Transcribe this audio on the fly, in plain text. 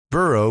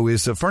Burrow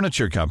is a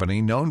furniture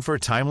company known for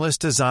timeless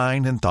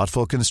design and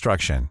thoughtful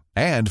construction,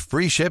 and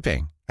free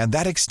shipping, and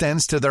that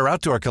extends to their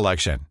outdoor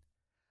collection.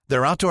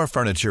 Their outdoor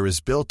furniture is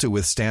built to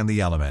withstand the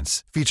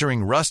elements,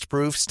 featuring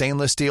rust-proof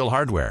stainless steel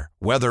hardware,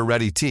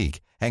 weather-ready teak,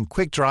 and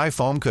quick-dry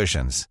foam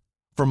cushions.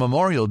 For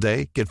Memorial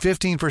Day, get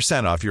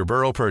 15% off your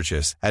Burrow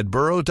purchase at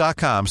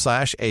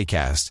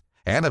burrow.com/ACAST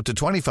and up to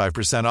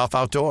 25% off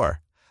outdoor.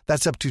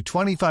 That's up to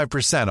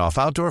 25% off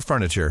outdoor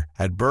furniture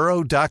at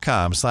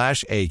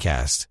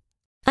burrow.com/ACAST.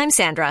 I'm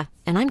Sandra,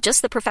 and I'm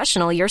just the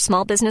professional your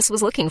small business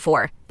was looking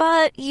for.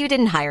 But you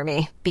didn't hire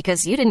me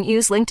because you didn't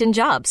use LinkedIn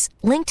Jobs.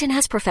 LinkedIn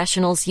has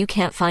professionals you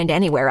can't find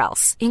anywhere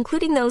else,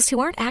 including those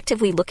who aren't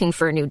actively looking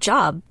for a new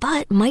job,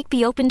 but might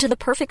be open to the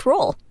perfect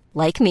role,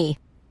 like me.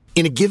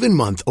 In a given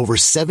month, over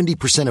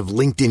 70% of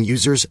LinkedIn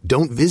users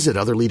don't visit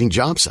other leading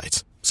job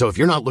sites. So if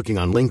you're not looking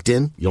on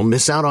LinkedIn, you'll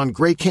miss out on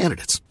great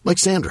candidates like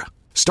Sandra.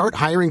 Start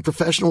hiring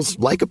professionals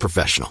like a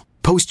professional.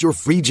 Post your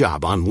free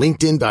job on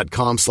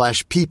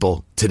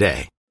linkedin.com/people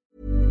today.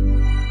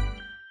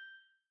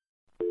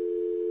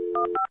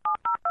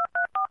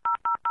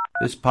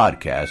 This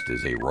podcast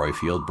is a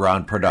Royfield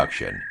Brown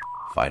production.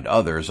 Find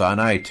others on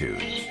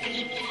iTunes.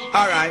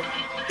 All right.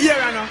 Here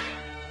I know.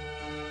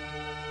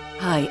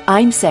 Hi,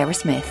 I'm Sarah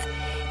Smith.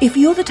 If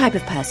you're the type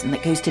of person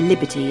that goes to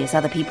Liberty as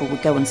other people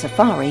would go on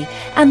safari,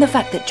 and the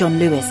fact that John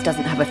Lewis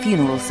doesn't have a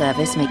funeral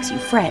service makes you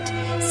fret,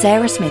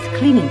 Sarah Smith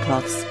cleaning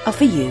cloths are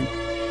for you.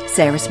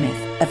 Sarah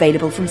Smith,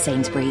 available from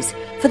Sainsbury's,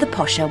 for the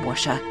posher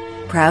washer.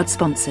 Proud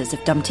sponsors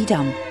of Dumpty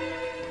Dum.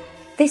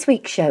 This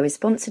week's show is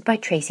sponsored by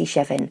Tracy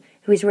Shevin,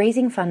 who is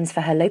raising funds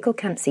for her local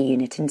cancer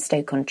unit in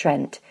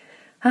Stoke-on-Trent.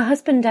 Her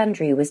husband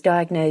Andrew was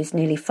diagnosed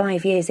nearly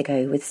 5 years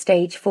ago with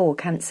stage 4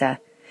 cancer.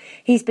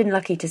 He's been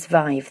lucky to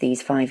survive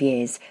these 5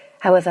 years.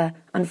 However,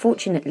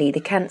 unfortunately,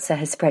 the cancer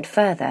has spread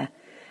further,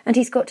 and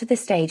he's got to the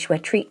stage where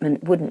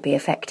treatment wouldn't be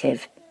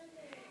effective.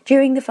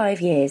 During the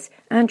 5 years,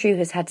 Andrew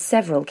has had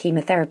several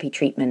chemotherapy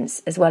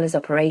treatments as well as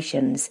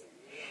operations.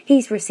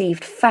 He's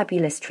received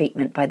fabulous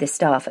treatment by the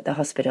staff at the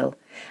hospital,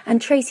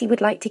 and Tracy would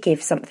like to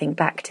give something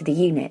back to the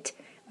unit,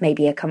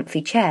 maybe a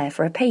comfy chair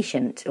for a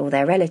patient or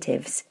their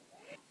relatives.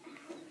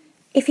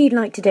 If you'd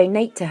like to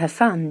donate to her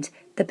fund,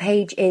 the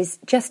page is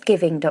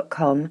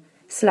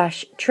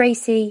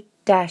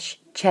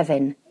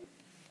justgiving.com/Tracy-Chevin.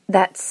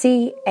 That's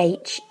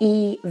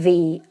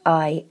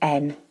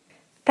CHEVIN.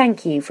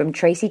 Thank you from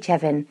Tracy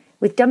Chevin,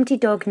 with Dumpty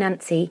Dog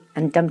Nancy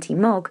and Dumpty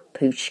Mog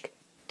Pooshk.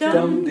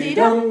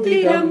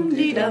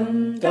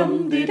 Dum-de-dum-de-dum-de-dum,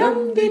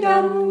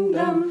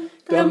 dum-de-dum-de-dum-dum,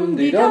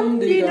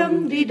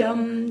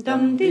 dum-de-dum-de-dum-de-dum,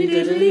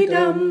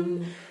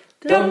 dum-de-diddly-dum,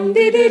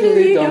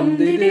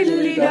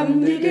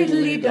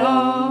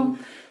 dum-de-diddly-dum-de-diddly-dum-de-diddly-dum,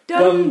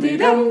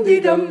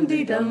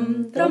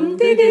 dum-de-dum-de-dum-de-dum,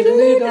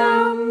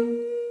 dum-de-diddly-dum.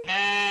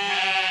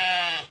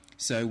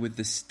 So with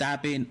the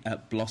stabbing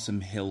at Blossom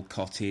Hill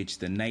Cottage,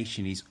 the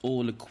nation is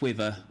all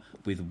aquiver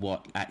with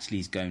what actually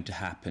is going to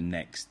happen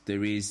next.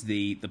 There is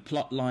the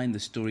plot line, the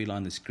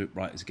storyline the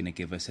scriptwriter is going to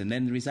give us, and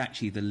then there is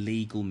actually the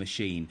legal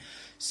machine.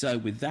 So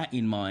with that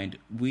in mind,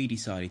 we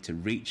decided to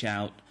reach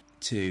out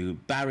to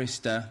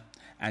barrister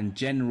and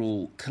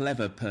general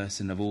clever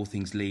person of all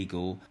things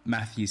legal,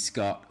 Matthew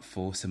Scott,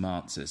 for some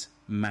answers.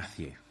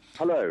 Matthew.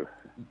 Hello.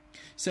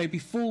 So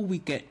before we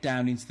get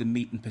down into the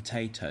meat and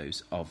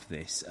potatoes of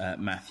this,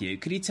 Matthew,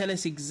 could you tell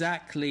us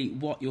exactly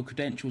what your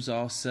credentials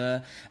are,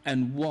 sir,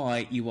 and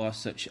why you are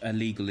such a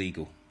legal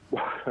eagle?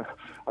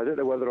 I don't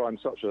know whether I'm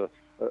such a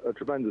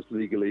tremendous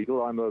legal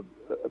eagle. I'm a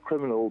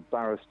criminal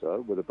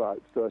barrister with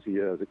about 30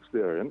 years'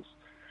 experience,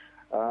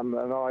 and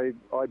I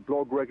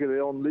blog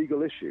regularly on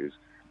legal issues,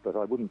 but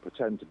I wouldn't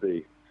pretend to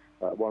be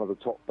one of the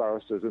top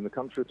barristers in the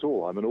country at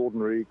all. I'm an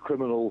ordinary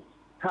criminal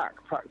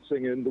hack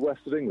practicing in the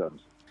west of England.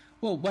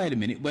 Well, wait a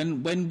minute.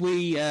 When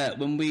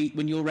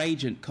your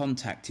agent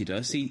contacted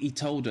us, he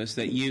told us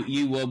that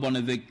you were one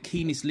of the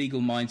keenest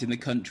legal minds in the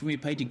country. We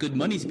paid you good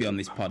money to be on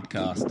this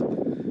podcast.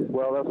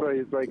 Well, that's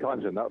very, very kind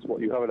of him. That's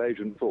what you have an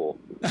agent for.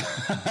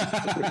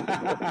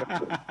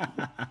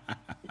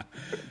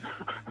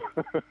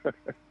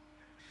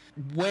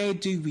 Where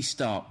do we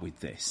start with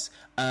this?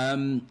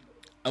 A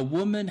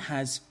woman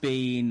has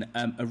been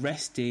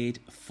arrested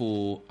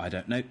for, I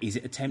don't know, is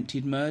it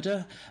attempted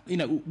murder? You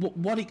know,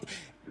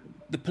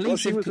 the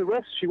police...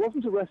 Well, she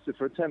wasn't arrested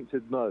for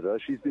attempted murder.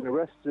 She's been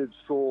arrested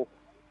for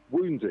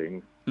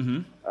wounding,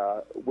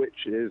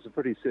 which is a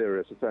pretty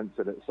serious offence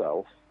in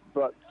itself.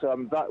 But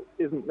that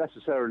isn't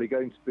necessarily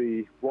going to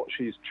be what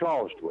she's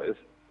charged with,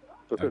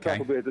 because that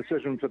will be a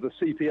decision for the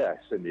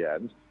CPS in the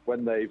end,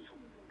 when they've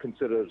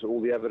considered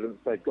all the evidence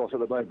they've got at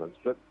the moment.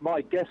 But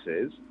my guess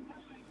is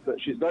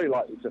that she's very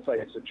likely to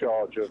face a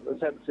charge of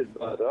attempted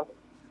murder,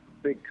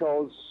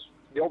 because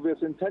the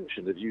obvious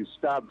intention, if you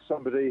stab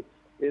somebody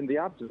in the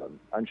abdomen,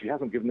 and she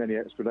hasn't given any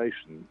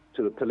explanation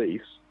to the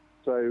police.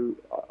 So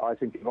I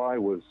think if I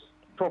was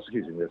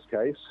prosecuting this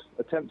case,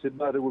 attempted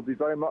murder would be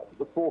very much at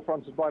the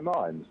forefront of my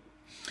mind.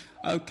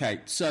 Okay,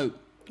 so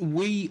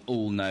we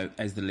all know,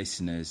 as the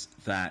listeners,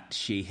 that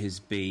she has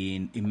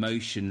been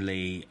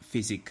emotionally,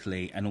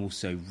 physically, and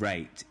also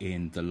raped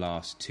in the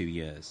last 2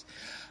 years.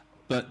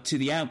 But to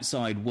the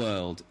outside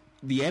world,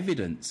 the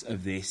evidence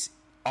of this,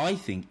 I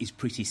think, is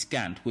pretty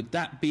scant. Would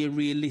that be a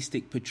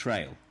realistic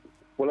portrayal?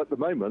 Well, at the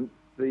moment,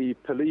 the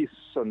police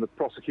and the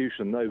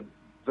prosecution know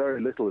very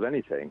little of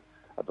anything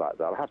about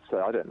that. I have to say,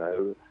 I don't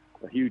know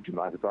a huge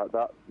amount about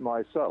that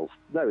myself.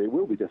 No, it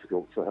will be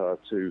difficult for her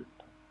to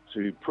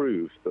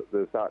prove that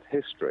there's that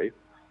history.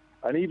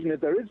 And even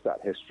if there is that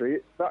history,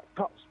 that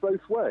cuts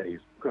both ways.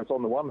 Because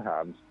on the one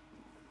hand,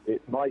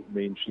 it might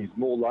mean she's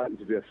more likely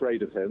to be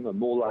afraid of him and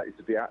more likely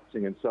to be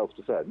acting in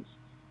self-defense.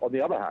 On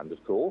the other hand,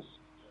 of course,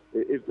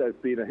 if there's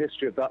been a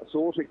history of that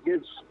sort, it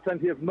gives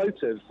plenty of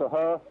motive for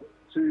her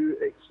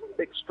to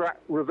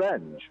extract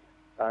revenge.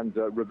 And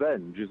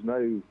revenge is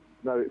no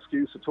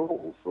excuse at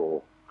all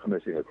for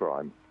committing a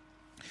crime.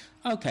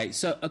 OK,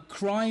 so a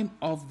crime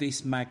of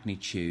this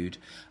magnitude,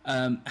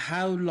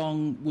 how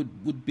long would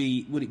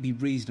it be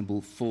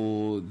reasonable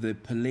for the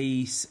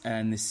police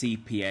and the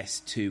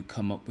CPS to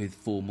come up with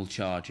formal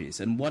charges?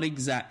 And how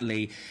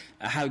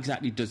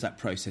exactly does that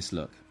process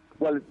look?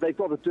 Well, they've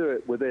got to do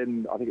it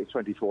within, I think it's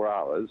 24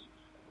 hours.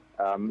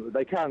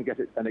 They can get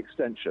an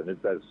extension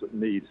if there's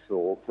need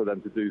for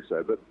them to do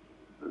so, but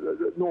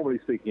normally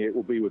speaking, it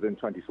will be within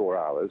 24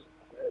 hours.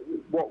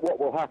 What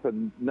will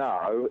happen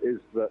now is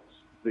that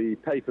the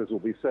papers will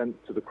be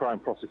sent to the Crime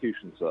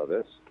Prosecution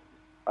Service,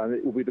 and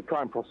it will be the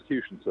Crime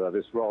Prosecution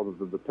Service rather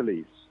than the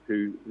police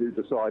who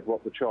decide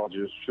what the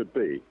charges should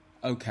be.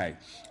 OK.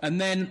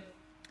 And then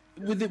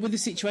with the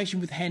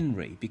situation with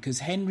Henry, because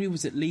Henry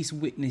was at least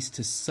witness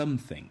to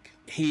something.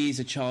 He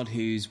is a child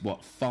who's,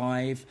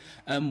 5?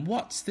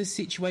 What's the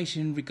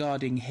situation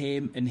regarding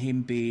him and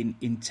him being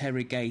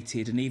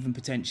interrogated and even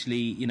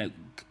potentially,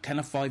 can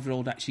a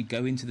 5-year-old actually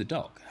go into the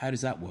dock? How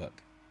does that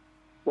work?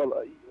 Well,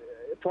 a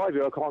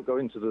 5-year-old can't go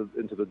into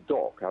the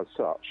dock as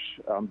such,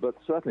 but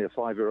certainly a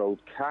 5-year-old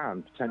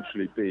can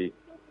potentially be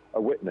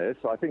a witness.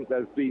 I think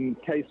there's been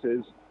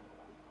cases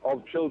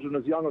of children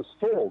as young as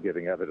 4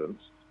 giving evidence.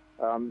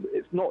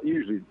 It's not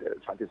usually,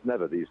 in fact, it's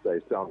never these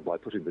days done by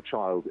putting the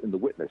child in the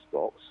witness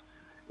box.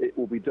 It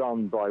will be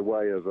done by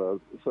way of,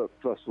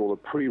 first of all, a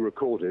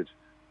pre-recorded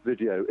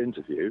video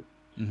interview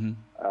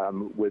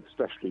with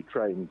specially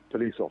trained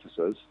police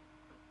officers.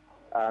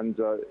 And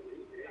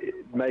it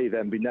may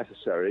then be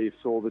necessary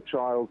for the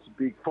child to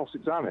be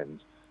cross-examined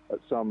at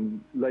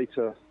some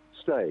later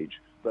stage.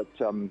 But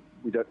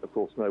we don't, of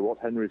course, know what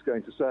Henry's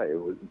going to say,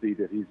 or indeed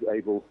if he's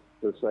able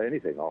to say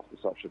anything after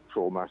such a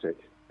traumatic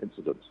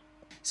incident.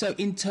 So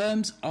in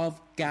terms of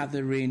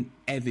gathering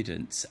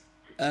evidence,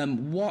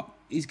 what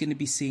is going to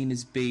be seen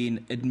as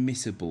being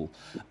admissible?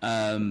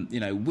 When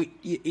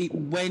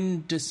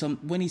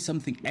is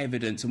something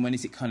evidence and when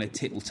is it kind of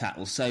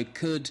tittle-tattle? So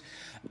could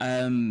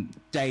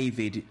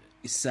David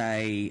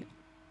say,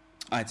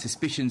 I had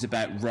suspicions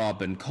about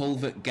Rob and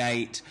Culvert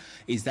Gate,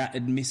 is that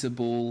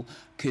admissible?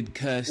 Could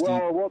Kirsty...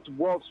 Well,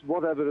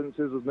 what evidence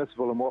is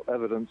admissible and what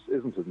evidence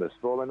isn't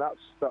admissible? I mean,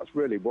 that's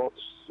really what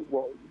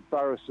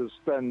barristers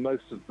spend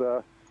most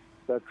of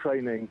their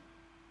training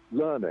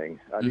learning.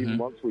 And even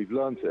once we've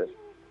learnt it,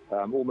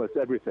 almost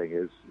everything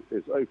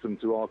is open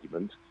to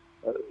argument.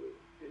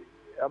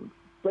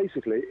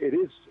 Basically, it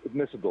is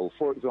admissible,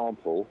 for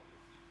example,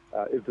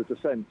 if the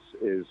defence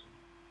is...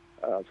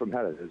 from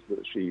Helen is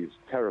that she's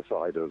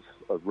terrified of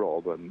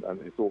Rob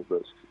and he thought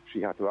that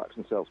she had to act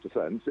in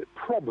self-defence. It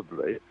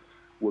probably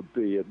would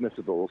be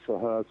admissible for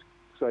her to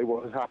say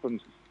what had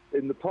happened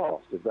in the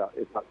past if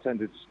that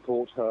tended to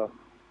support her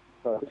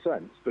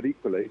defence. But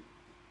equally,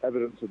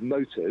 evidence of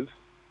motive,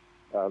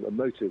 a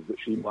motive that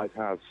she might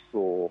have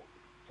for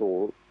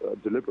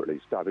deliberately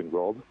stabbing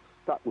Rob,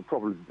 that would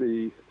probably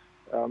be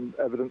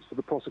evidence for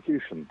the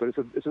prosecution. But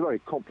it's a very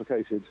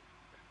complicated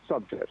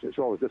subject. It's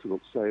rather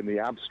difficult to say in the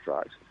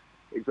abstract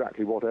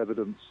exactly what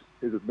evidence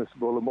is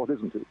admissible and what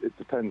isn't. It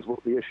depends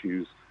what the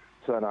issues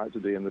turn out to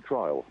be in the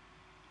trial.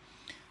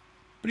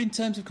 But in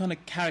terms of kind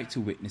of character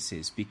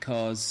witnesses,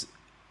 because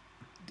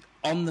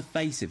on the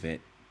face of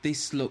it,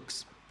 this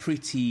looks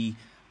pretty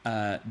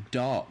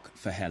dark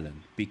for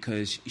Helen,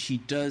 because she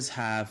does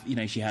have,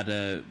 she had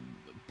a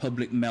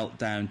public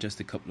meltdown just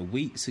a couple of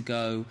weeks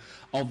ago.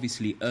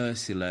 Obviously,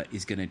 Ursula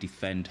is going to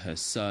defend her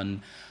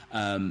son,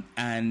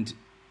 and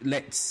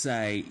let's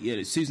say,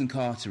 Susan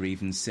Carter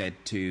even said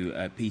to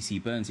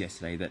PC Burns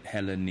yesterday that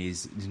Helen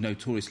is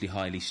notoriously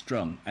highly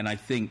strung, and I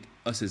think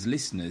us as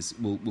listeners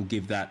will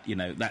give that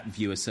that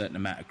view a certain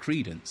amount of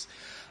credence.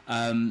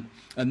 And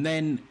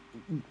then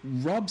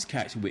Rob's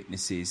character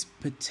witnesses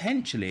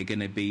potentially are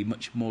going to be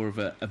much more of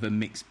a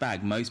mixed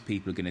bag. Most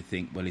people are going to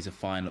think, well, he's a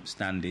fine,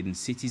 upstanding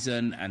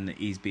citizen, and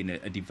he's been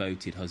a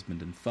devoted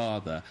husband and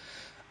father.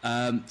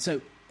 So.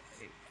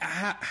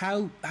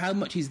 How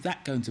much is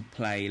that going to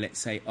play, let's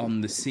say,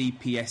 on the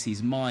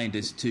CPS's mind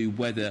as to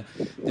whether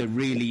there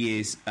really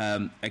is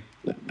an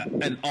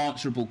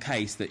answerable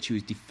case that she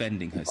was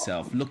defending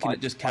herself, looking at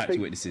just character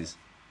witnesses?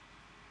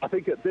 I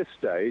think at this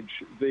stage,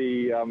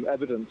 the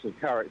evidence of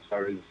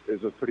character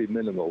is of pretty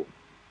minimal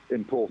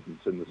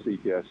importance in the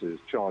CPS's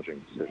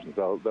charging decisions.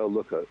 They'll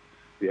look at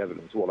the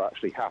evidence, what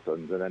actually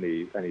happened, and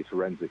any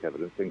forensic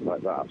evidence, things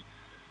like that.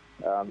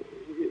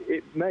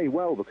 it may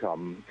well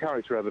become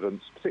character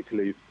evidence,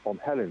 particularly on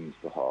Helen's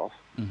behalf,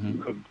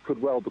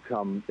 could well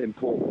become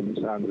important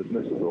and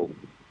admissible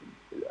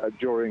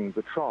during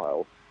the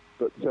trial.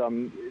 But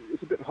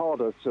it's a bit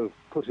harder to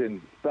put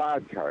in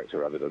bad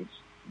character evidence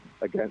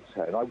against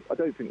Helen. I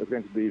don't think there's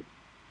going to be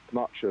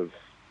much of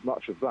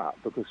that,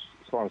 because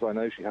as far as I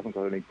know, she hasn't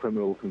got any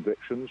criminal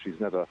convictions. She's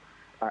never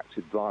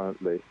acted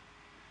violently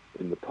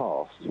in the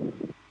past.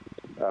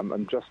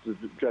 And just a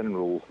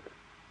general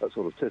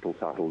sort of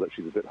tittle-tattle that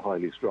she's a bit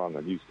highly strung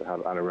and used to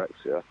have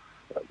anorexia,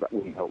 that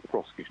wouldn't help the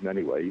prosecution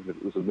anyway, even if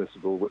it was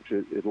admissible, which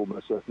it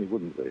almost certainly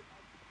wouldn't be.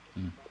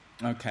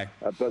 Okay.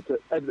 But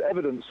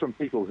evidence from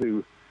people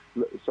who,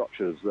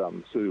 such as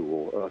Sue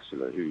or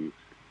Ursula,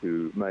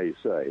 who may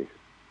say,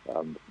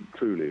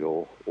 truly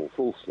or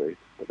falsely,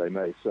 but they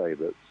may say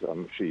that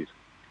she's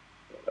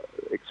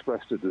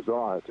expressed a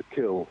desire to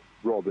kill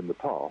Rob in the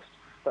past.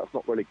 That's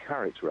not really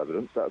character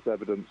evidence. That's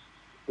evidence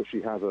that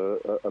she has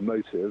a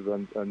motive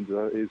and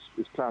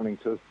is planning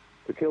to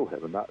kill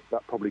him, and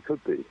that probably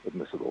could be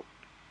admissible.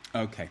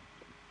 Okay.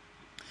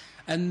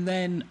 And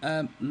then,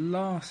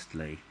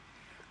 lastly,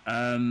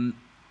 I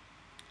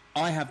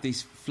have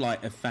this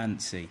flight of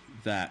fancy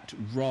that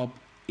Rob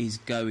is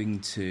going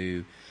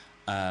to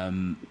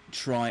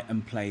try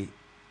and play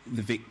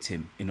the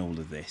victim in all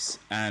of this,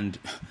 and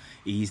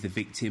he's the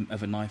victim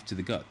of a knife to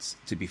the guts,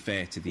 to be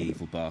fair to the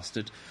evil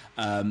bastard.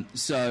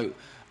 So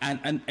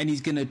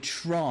he's going to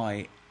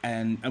try,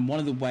 and one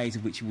of the ways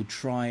in which he will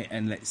try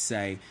and, let's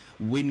say,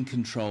 win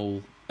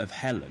control of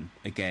Helen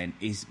again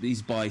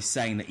is by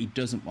saying that he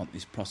doesn't want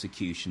this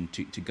prosecution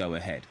to go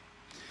ahead.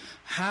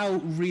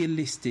 How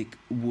realistic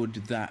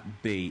would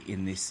that be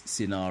in this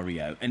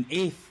scenario? And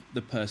if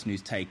the person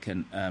who's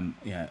taken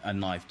a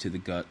knife to the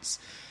guts,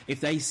 if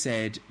they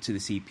said to the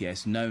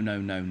CPS, no,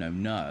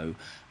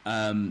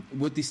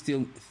 would this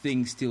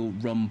thing still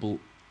rumble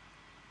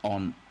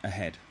on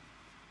ahead?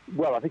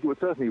 Well, I think it would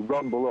certainly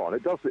rumble on.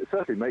 It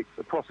certainly makes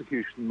the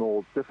prosecution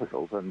more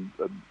difficult, and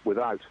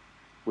without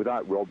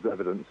Rob's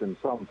evidence in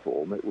some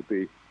form, it would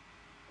be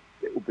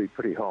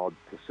pretty hard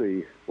to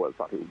see. Well, in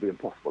fact, it would be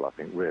impossible, I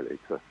think, really,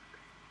 to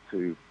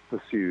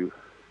pursue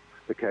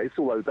the case.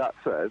 Although that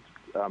said,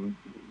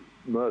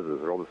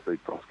 murders are obviously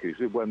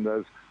prosecuted when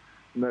there's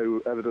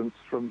no evidence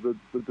from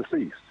the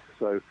deceased.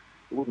 So it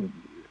wouldn't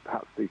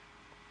perhaps be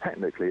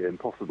technically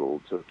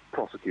impossible to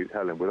prosecute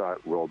Helen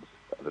without Rob's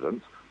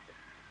evidence.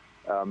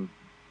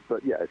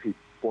 But yeah, if he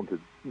wanted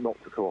not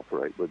to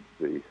cooperate with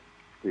the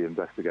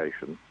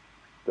investigation,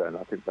 then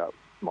I think that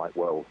might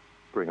well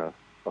bring a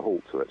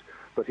halt to it.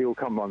 But he'll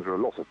come under a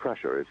lot of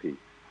pressure if he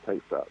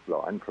takes that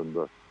line from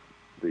the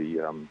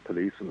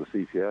police and the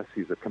CPS.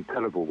 He's a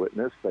compellable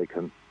witness. They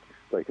can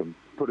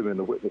put him in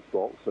the witness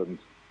box and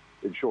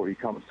ensure he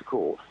comes to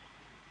court.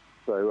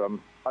 So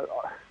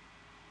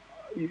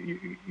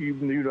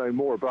you know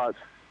more about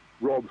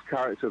Rob's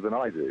character than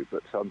I do,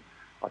 but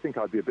I think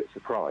I'd be a bit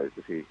surprised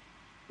if he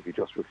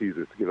just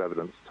refuses to give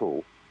evidence at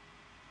all.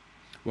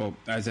 Well,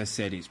 as I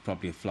said, it's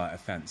probably a flight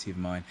of fancy of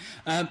mine.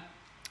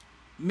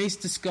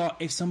 Mr. Scott,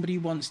 if somebody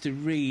wants to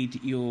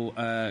read your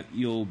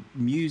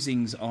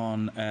musings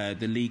on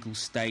the legal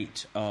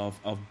state of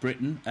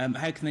Britain,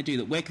 how can they do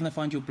that? Where can they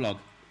find your blog?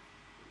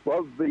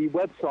 Well, the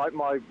website,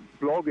 my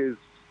blog is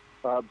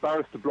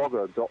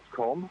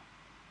barristerblogger.com,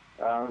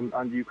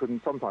 and you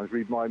can sometimes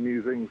read my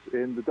musings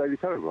in the Daily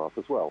Telegraph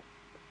as well.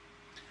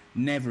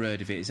 Never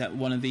heard of it. Is that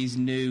one of these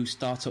new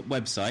start-up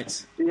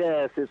websites?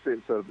 Yes, it's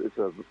a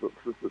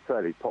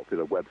fairly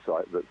popular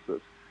website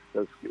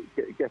that's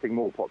getting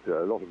more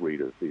popular. A lot of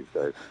readers these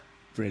days.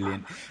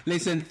 Brilliant.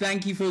 Listen,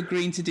 thank you for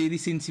agreeing to do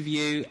this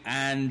interview,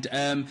 and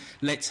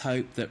let's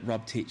hope that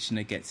Rob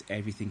Titchener gets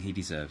everything he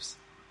deserves.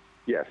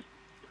 Yes.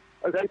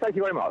 Okay, thank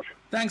you very much.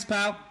 Thanks,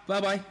 pal.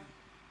 Bye-bye.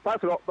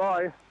 Thanks a lot.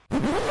 Bye.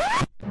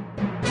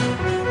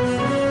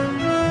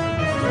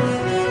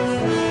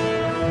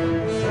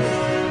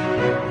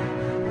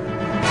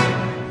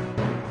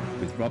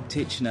 Rob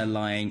Titchener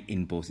lying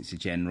in Borsetshire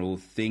General,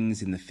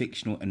 things in the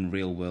fictional and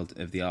real world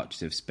of the Archers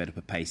have sped up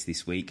a pace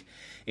this week.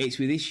 It's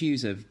with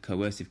issues of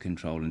coercive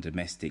control and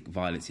domestic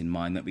violence in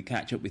mind that we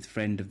catch up with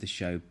friend of the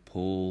show,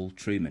 Paul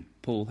Truman.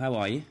 Paul, how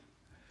are you?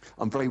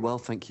 I'm very well,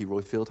 thank you,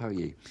 Royfield. How are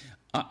you?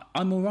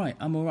 I'm all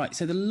right.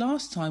 So the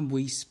last time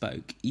we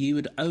spoke, you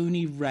had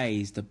only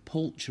raised a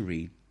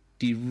paltry,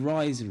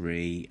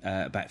 derisory,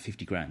 about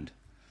 50 grand.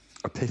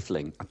 A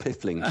piffling.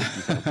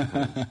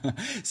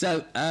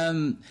 So,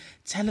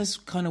 tell us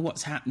kind of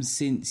what's happened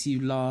since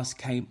you last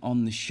came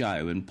on the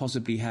show, and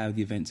possibly how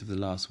the events of the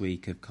last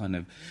week have kind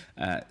of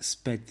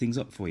sped things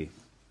up for you.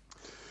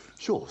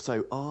 Sure.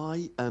 So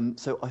I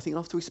think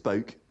after we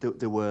spoke,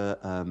 there were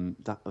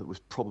that was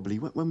probably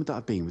when would that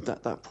have been?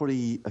 That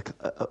probably a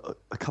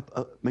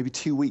couple, maybe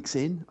 2 weeks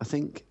in, I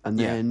think, and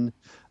then.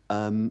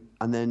 And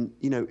then,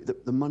 you know,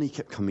 the money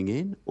kept coming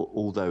in,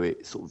 although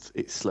it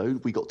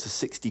slowed. We got to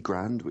 60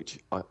 grand, which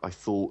I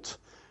thought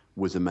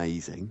was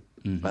amazing.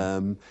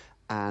 Mm-hmm.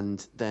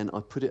 And then I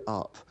put it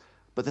up.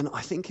 But then I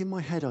think in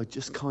my head, I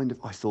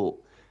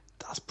thought,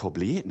 that's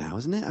probably it now,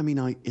 isn't it? I mean,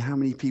 how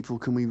many people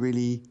can we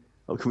really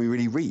can we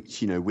really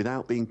reach,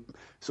 without being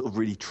sort of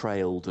really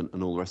trailed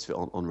and all the rest of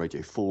it on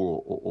Radio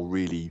 4 or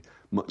really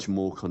much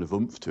more kind of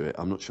oomph to it.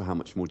 I'm not sure how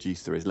much more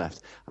juice there is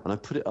left. And I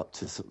put it up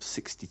to sort of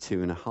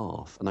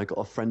 62.5. And I got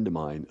a friend of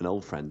mine, an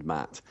old friend,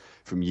 Matt,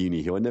 from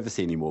uni, who I never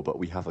see anymore, but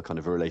we have a kind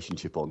of a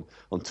relationship on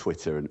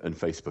Twitter and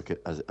Facebook,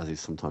 as is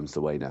sometimes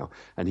the way now.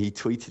 And he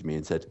tweeted me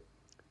and said,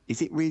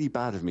 is it really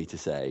bad of me to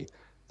say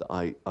that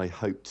I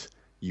hoped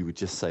you would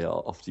just say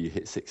after you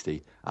hit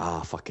 60,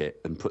 fuck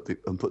it, and put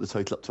the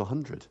total up to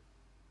 100?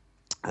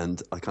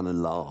 And I kind of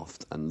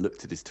laughed and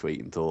looked at his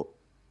tweet and thought,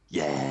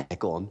 yeah,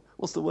 go on.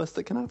 What's the worst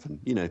that can happen?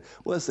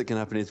 Worst that can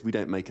happen is we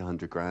don't make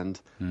 100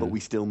 grand, but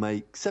we still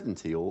make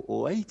 70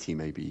 or 80,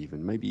 maybe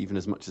even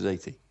as much as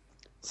 80.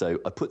 So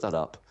I put that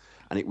up,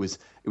 and it was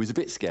a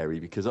bit scary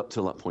because up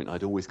till that point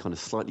I'd always kind of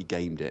slightly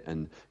gamed it,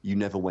 and you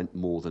never went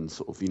more than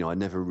sort of, I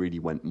never really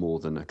went more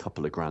than a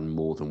couple of grand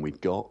more than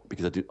we'd got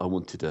because I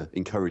wanted to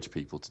encourage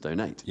people to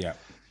donate. Yeah.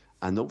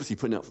 And obviously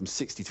putting it up from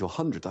 60 to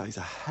 100, that is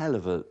a hell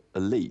of a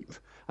leap.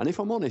 And if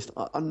I'm honest,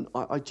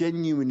 I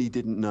genuinely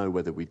didn't know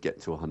whether we'd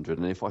get to 100.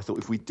 And I thought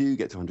if we do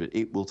get to 100,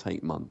 it will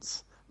take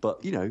months.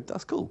 But,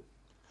 that's cool.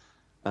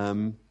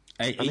 Are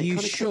you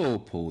sure,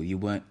 Paul, you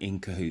weren't in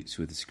cahoots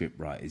with the script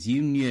writers?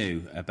 You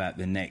knew about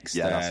the next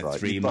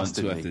 3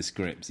 months worth of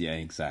scripts. Yeah,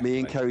 exactly. Me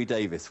and Kerry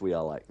Davis, we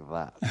are like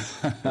that.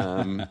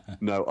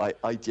 No,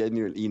 I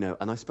genuinely,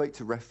 and I spoke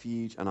to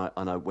Refuge, and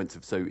I went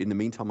to. So in the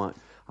meantime, I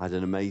had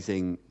an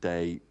amazing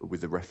day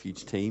with the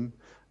Refuge team,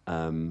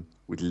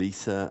 with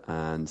Lisa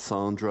and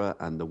Sandra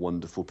and the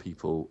wonderful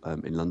people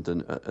in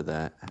London at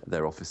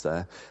their office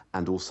there,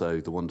 and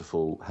also the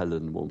wonderful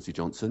Helen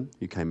Walmsley-Johnson,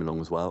 who came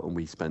along as well, and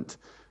we spent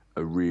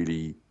a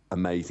really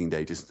amazing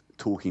day just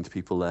talking to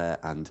people there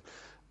and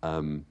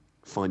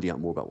finding out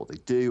more about what they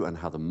do and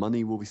how the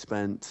money will be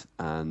spent.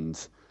 And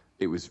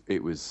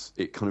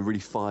it kind of really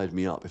fired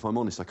me up. If I'm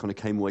honest, I kind of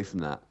came away from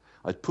that.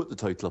 I'd put the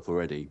total up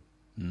already.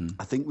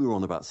 I think we were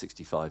on about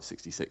 65,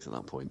 66 at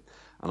that point.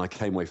 And I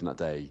came away from that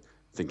day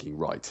thinking,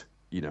 right,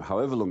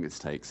 however long it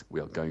takes,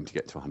 we are going to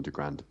get to 100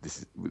 grand.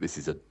 This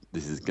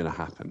is going to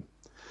happen.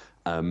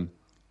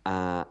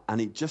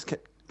 And it just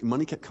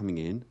money kept coming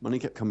in,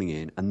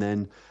 and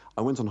then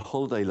I went on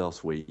holiday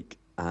last week.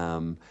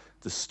 The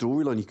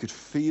storyline, you could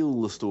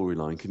feel the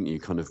storyline, couldn't you?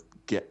 Kind of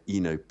get,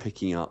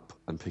 picking up.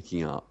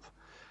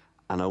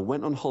 And I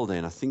went on holiday,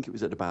 and I think it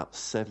was at about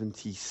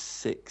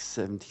 76,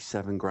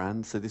 77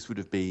 grand. So this would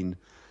have been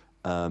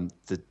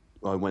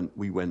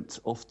we went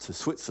off to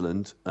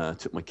Switzerland,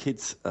 took my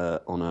kids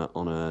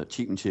on a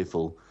cheap and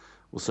cheerful,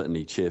 well,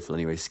 certainly cheerful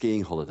anyway,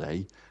 skiing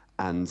holiday,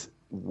 and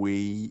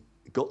we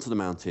got to the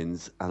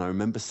mountains, and I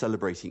remember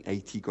celebrating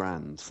 80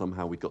 grand.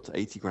 Somehow we got to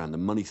 80 grand. The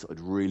money started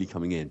really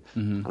coming in.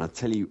 And I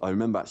tell you, I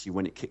remember actually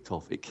when it kicked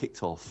off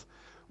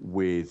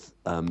with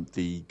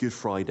the Good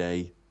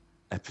Friday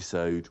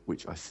episode,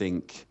 which I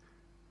think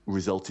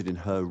resulted in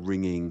her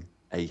ringing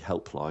a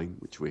helpline,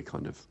 which we're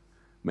kind of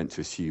meant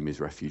to assume is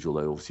Refuge,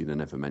 although obviously they're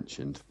never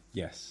mentioned.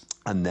 Yes.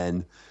 And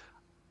then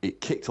it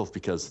kicked off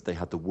because they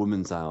had the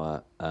Woman's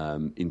Hour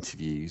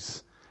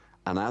interviews.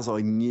 And as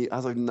I've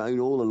known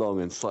all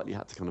along and slightly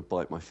had to kind of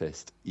bite my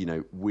fist,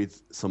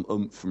 with some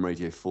oomph from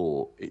Radio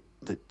 4,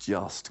 that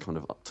just kind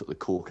of took the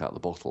cork out of the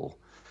bottle,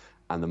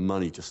 and the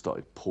money just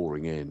started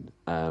pouring in.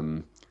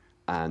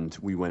 And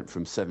we went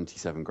from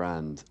 77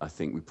 grand, I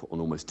think we put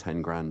on almost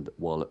 10 grand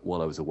while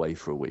I was away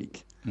for a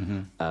week.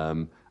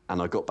 And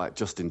I got back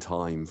just in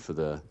time for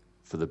the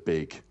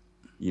big,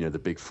 the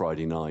big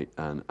Friday night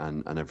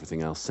and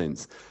everything else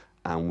since.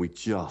 And we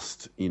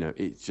just,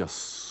 it just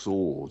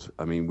soared.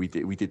 I mean, we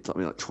did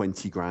something like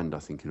 20 grand, I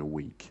think, in a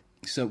week.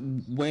 So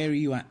where are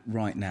you at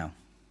right now?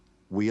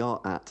 We are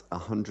at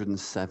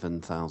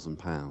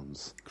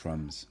 £107,000.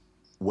 Crumbs.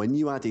 When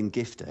you add in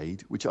gift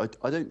aid, which I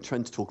don't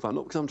tend to talk about,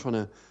 not because I'm trying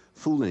to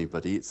fool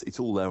anybody, it's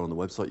all there on the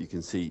website. You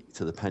can see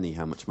to the penny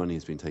how much money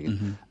has been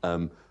taken.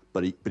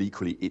 But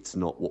equally, it's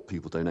not what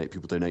people donate.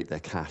 People donate their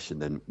cash,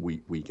 and then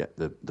we get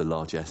the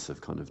largesse of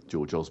kind of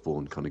George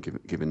Osborne kind of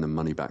giving them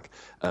money back.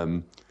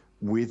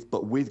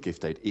 With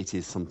gift aid, it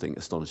is something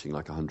astonishing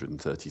like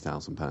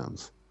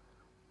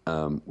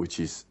 £130,000,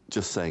 which is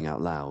just saying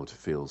out loud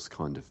feels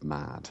kind of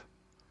mad.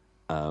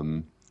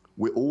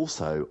 We're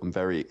also, I'm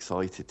very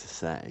excited to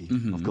say,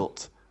 I've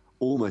got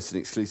almost an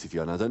exclusive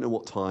here, and I don't know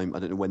what time, I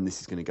don't know when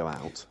this is going to go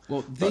out.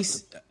 Well,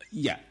 this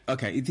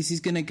is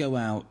going to go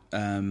out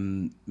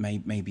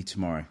maybe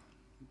tomorrow.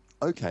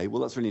 Okay,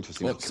 well, that's really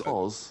interesting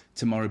because...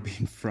 Tomorrow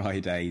being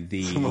Friday,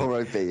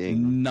 tomorrow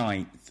being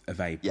 9th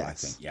of April, I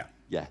think, yeah.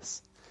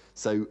 Yes.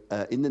 So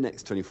in the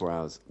next 24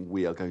 hours,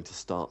 we are going to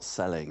start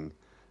selling.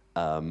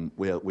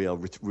 We are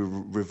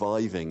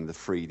reviving the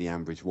free The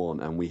Ambridge One,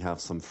 and we have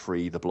some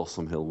free The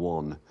Blossom Hill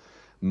One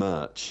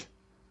merch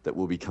that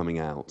will be coming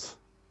out.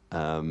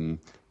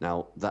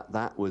 Now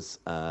that was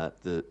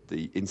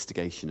the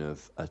instigation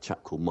of a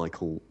chap called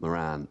Michael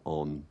Moran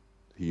who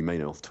you may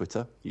know off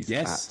Twitter. He's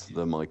at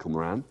the Michael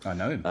Moran. I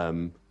know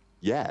him.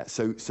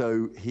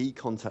 So he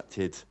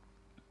contacted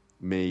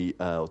me,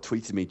 or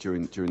tweeted me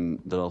during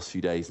the last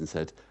few days and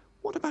said,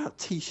 what about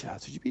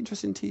T-shirts? Would you be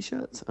interested in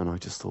T-shirts? And I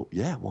just thought,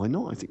 yeah, why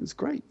not? I think it's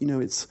great. You know,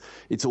 it's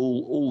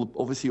all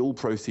obviously all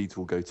proceeds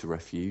will go to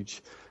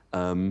Refuge.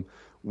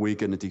 We're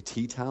going to do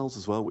tea towels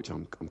as well, which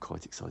I'm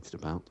quite excited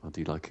about. I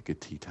do like a good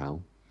tea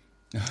towel.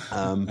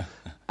 And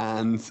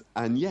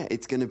yeah,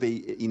 it's going to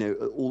be, you know,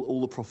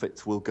 all the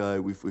profits will go.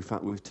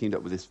 We've teamed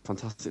up with this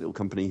fantastic little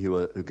company who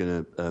are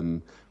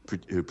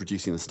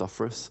producing the stuff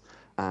for us,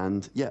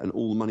 and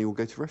all the money will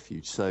go to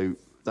Refuge. So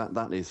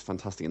that is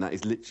fantastic,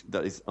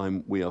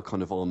 and we are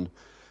kind of on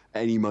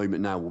any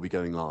moment now. We'll be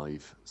going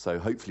live. So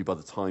hopefully by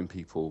the time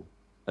people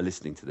are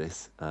listening to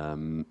this,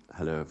 hello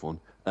everyone.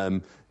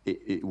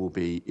 It will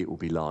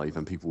be live,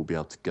 and people will be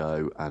able to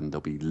go, and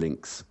there'll be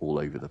links all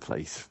over the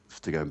place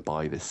to go and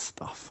buy this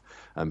stuff.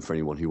 For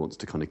anyone who wants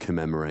to kind of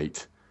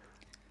commemorate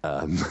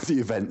the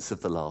events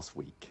of the last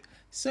week.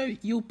 So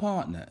your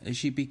partner, has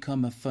she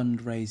become a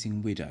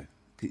fundraising widow?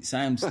 It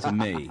sounds to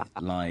me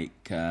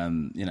like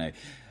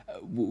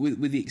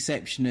with the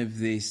exception of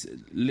this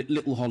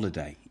little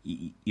holiday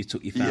you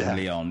took your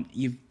family on,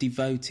 you've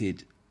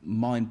devoted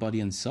mind,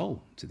 body and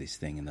soul to this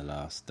thing in the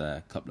last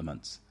couple of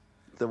months.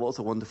 There was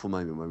a wonderful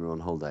moment when we were on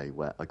holiday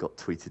where I got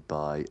tweeted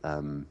by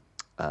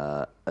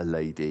a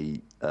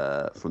lady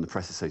from the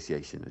Press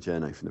Association, a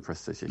journo from the Press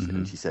Association,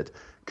 and she said,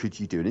 could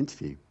you do an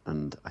interview?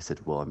 And I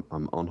said, well,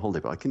 I'm on holiday,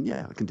 but I can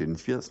do an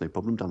interview. That's no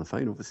problem, down the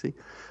phone, obviously.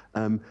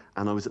 And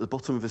I was at the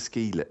bottom of a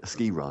ski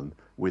run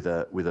with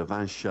a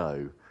Van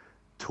Show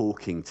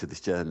talking to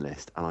this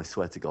journalist, and I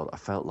swear to God, I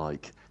felt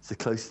like it's the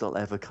closest I'll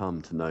ever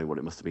come to knowing what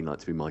it must have been like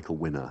to be Michael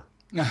Winner.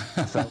 I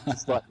felt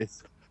just like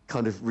this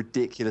kind of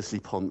ridiculously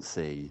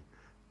poncy,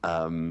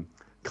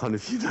 kind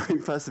of,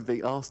 person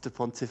being asked to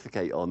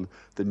pontificate on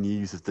the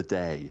news of the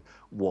day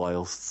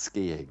whilst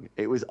skiing.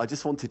 I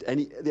just wanted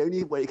the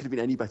only way it could have been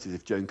any better is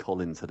if Joan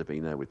Collins had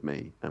been there with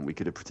me, and we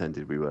could have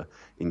pretended we were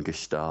in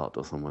Gestalt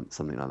or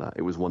something like that.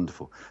 It was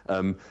wonderful.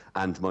 And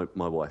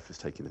my wife was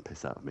taking the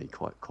piss out of me,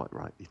 quite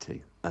rightly too.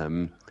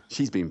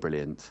 She's been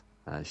brilliant.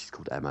 She's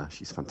called Emma.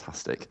 She's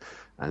fantastic,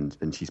 and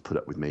she's put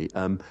up with me.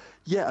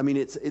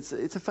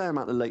 It's a fair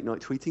amount of late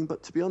night tweeting,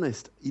 but to be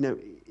honest,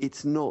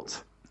 it's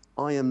not.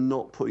 I am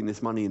not putting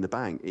this money in the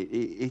bank.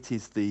 It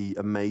is the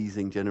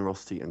amazing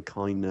generosity and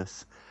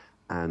kindness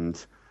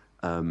and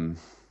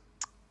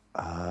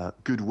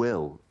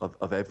goodwill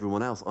of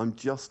everyone else. I'm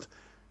just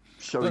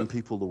showing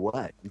people the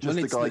way.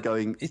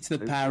 It's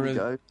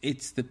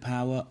the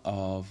power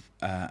of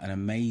an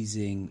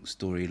amazing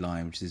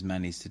storyline which has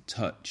managed to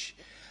touch,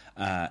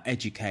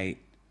 educate,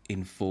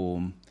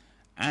 inform,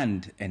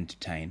 and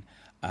entertain.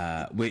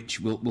 Which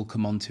we'll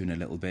come on to in a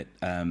little bit.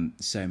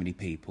 So many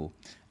people,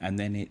 and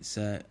then it's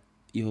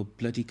your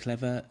bloody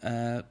clever,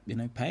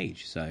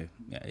 page. So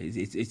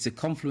it's a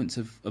confluence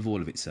of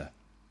all of it, sir.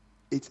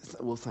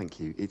 Thank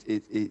you.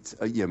 It's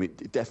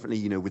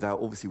definitely,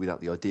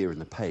 without the idea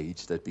and the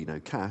page, there'd be no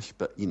cash.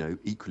 But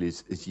equally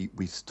as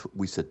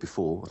we said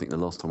before, I think the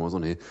last time I was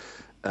on here,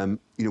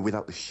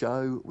 without the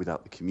show,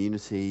 without the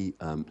community,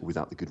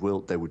 without the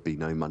goodwill, there would be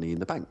no money in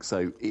the bank.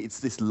 So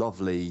it's this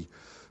lovely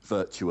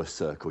virtuous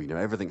circle.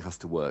 Everything has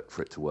to work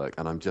for it to work,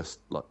 and I'm just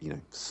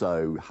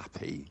so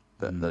happy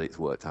that it's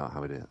worked out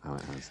how it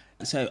has.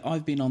 So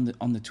I've been on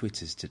the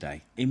Twitters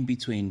today, in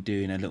between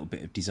doing a little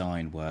bit of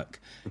design work.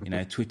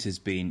 Twitter's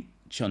been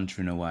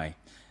chuntering away,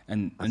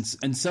 and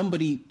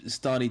somebody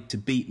started to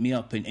beat me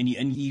up, and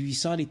you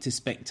decided to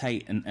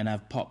spectate and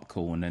have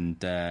popcorn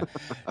and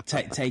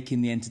take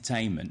in the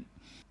entertainment.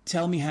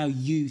 Tell me how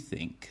you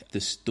think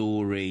the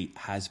story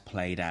has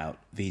played out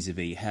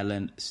vis-a-vis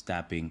Helen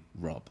stabbing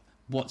Rob.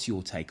 What's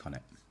your take on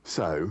it?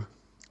 So,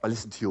 I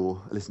listened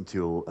to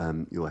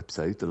your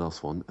episode, the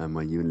last one,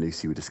 where you and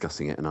Lucy were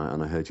discussing it, and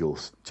I heard your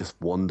just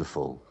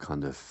wonderful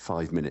kind of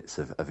 5 minutes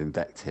of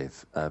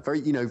invective,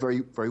 very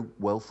very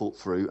well thought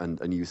through,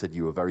 and you said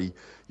you were very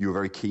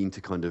keen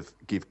to kind of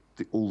give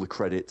all the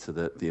credit to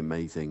the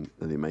amazing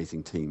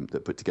team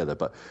that put together,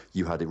 but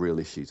you had real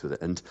issues with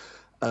it, and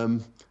I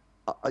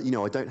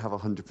don't have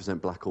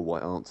 100% black or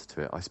white answer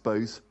to it. I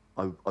suppose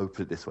I would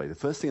put it this way: the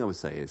first thing I would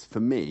say is, for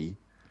me,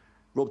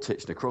 Rob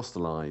Titchener crossed the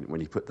line when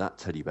he put that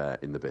teddy bear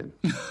in the bin.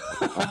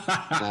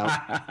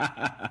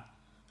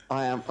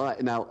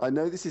 Now, I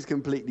know this is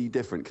completely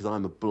different because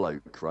I'm a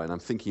bloke, right? And I'm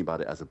thinking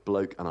about it as a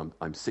bloke, and I'm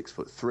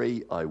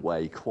 6'3". I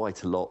weigh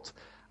quite a lot,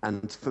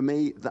 and for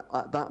me,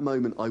 at that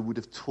moment, I would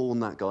have torn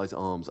that guy's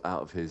arms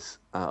out of his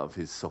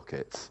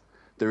sockets.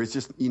 There is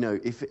just,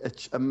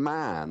 if a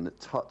man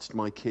touched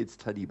my kid's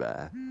teddy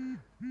bear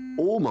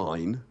or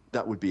mine,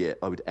 that would be it.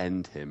 I would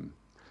end him.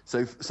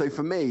 So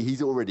for me,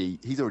 he's already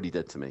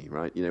dead to me,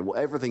 right?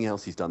 Everything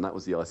else he's done, that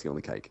was the icing on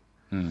the cake.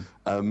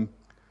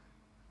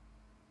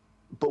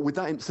 But with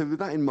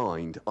that in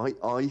mind,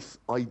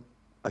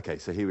 okay,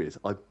 so here it is.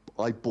 I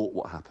bought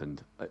what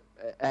happened.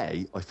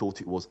 I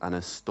thought it was an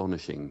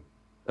astonishing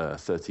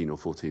 13 or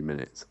 14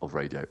 minutes of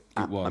radio.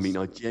 It was. I mean,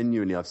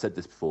 I've said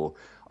this before.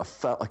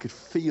 I could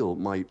feel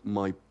my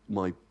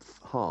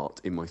heart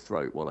in my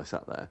throat while I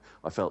sat there.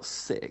 I felt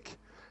sick,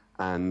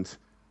 and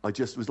I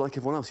just was like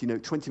everyone else.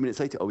 20 minutes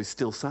later, I was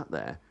still sat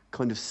there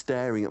kind of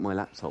staring at my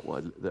laptop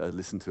that I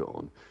listened to it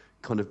on,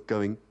 kind of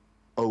going,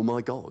 "Oh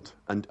my God,"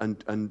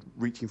 and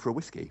reaching for a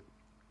whiskey.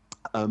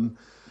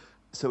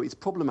 So it's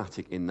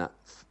problematic in that,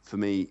 for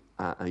me,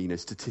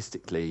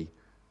 statistically,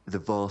 the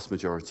vast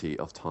majority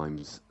of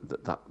times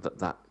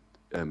that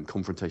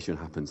confrontation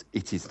happens,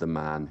 it is the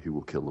man who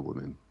will kill the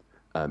woman.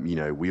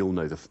 We all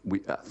know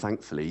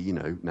thankfully,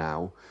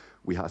 now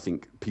I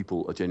think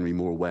people are generally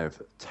more aware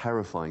of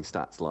terrifying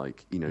stats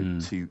like,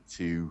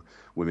 two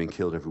women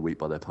killed every week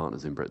by their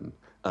partners in Britain.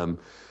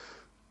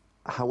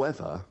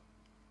 However,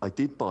 I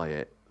did buy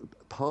it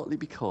partly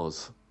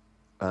because,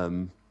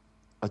 I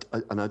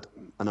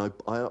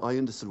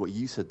understood what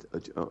you said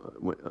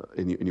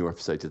in your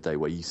episode today,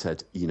 where you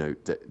said,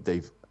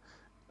 that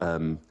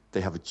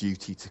they have a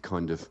duty to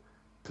kind of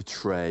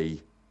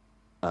portray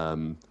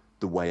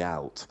the way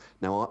out.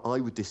 Now, I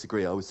would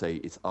disagree. I would say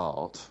it's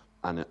art,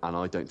 and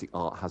I don't think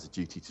art has a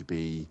duty to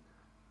be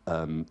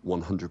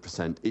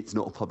 100%. It's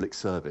not a public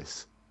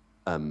service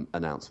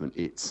announcement.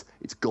 It's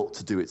got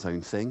to do its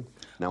own thing.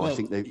 Now, I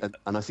think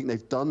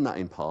they've done that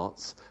in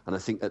parts, and I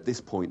think at this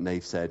point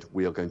they've said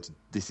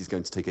this is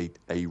going to take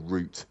a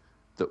route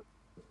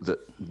that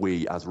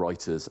we as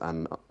writers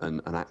and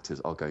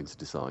actors are going to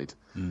decide.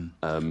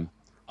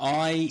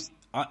 I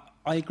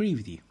agree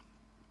with you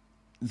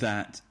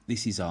that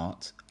this is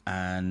art,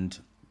 and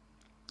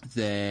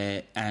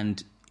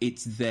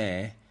it's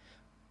there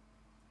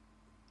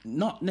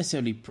not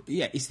necessarily.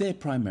 It's there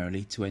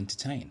primarily to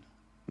entertain.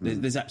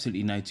 There's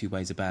absolutely no two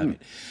ways about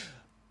it.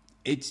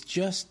 It's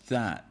just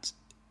that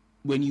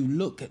when you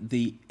look at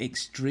the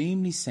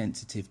extremely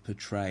sensitive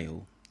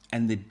portrayal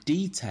and the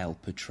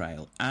detailed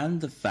portrayal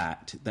and the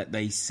fact that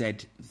they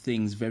said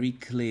things very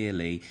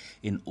clearly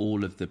in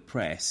all of the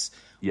press,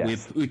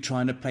 we're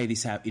trying to play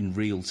this out in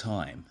real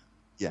time.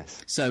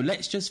 Yes. So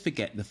let's just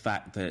forget the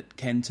fact that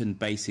Kenton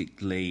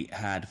basically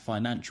had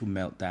financial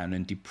meltdown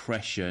and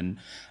depression,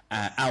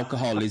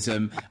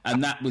 alcoholism,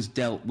 and that was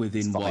dealt with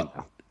in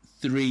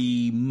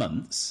 3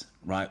 months,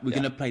 right? We're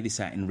going to play this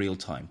out in real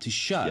time to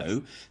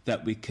show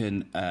that we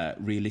can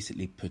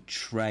realistically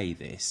portray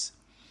this.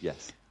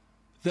 Yes.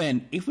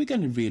 Then, if we're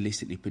going to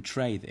realistically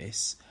portray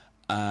this,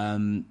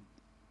 the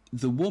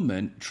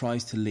woman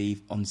tries to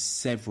leave on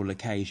several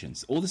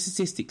occasions. All the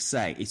statistics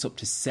say it's up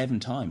to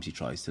 7 times she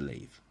tries to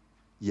leave.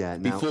 Yeah.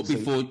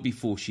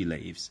 Before she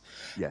leaves.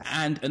 Yes.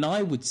 And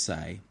I would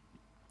say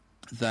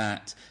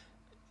that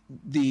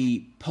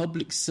the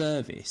public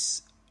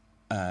service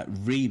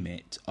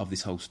remit of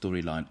this whole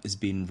storyline has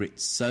been writ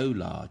so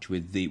large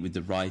with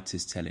the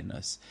writers telling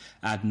us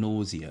ad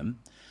nauseum,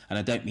 and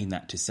I don't mean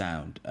that to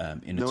sound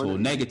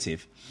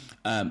negative,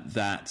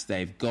 that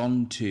they've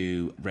gone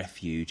to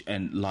refuge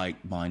and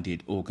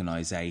like-minded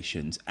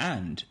organisations,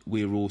 and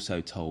we're also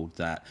told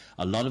that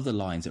a lot of the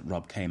lines that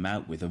Rob came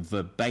out with are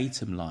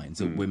verbatim lines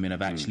that women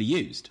have actually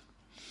used.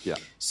 Yeah.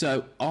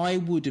 So I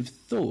would have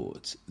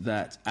thought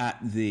that at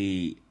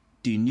the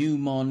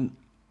denouement,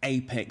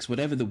 apex,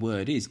 whatever the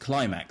word is,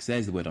 climax,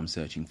 there's the word I'm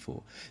searching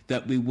for,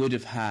 that we would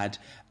have had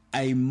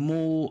a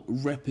more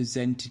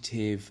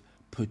representative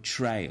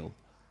portrayal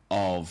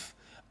of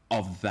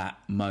that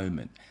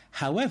moment.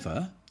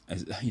 However,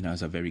 as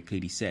I very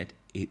clearly said,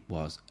 it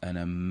was an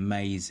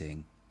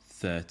amazing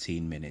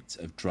 13 minutes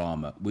of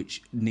drama,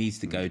 which needs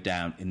to go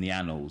down in the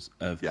annals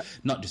of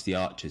not just the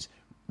Archers,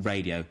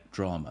 radio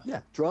drama. Yeah,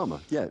 drama.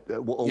 Yeah,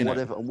 on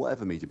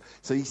whatever medium.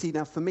 So you see,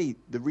 now for me,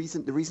 the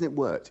reason it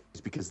worked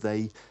is because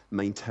they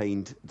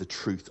maintained the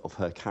truth of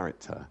her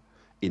character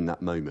in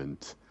that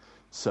moment.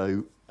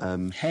 So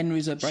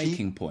Henry's a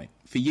breaking point.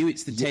 For you,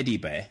 it's the teddy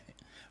bear,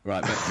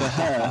 right? But for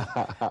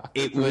her,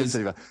 it was.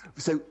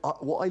 So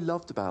what I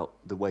loved about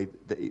the way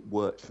that it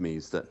worked for me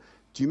is that.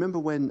 Do you remember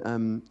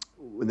when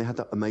they had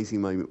that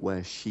amazing moment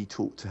where she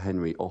talked to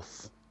Henry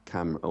off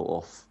camera or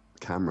off?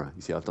 Camera.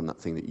 You see, I've done that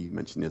thing that you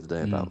mentioned the other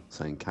day about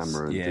saying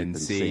camera and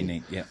seeing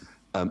it. Yeah.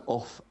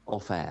 Off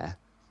air,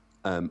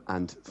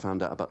 and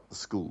found out about the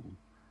school,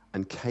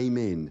 and came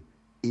in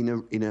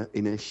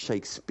a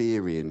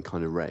Shakespearean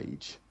kind of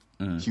rage.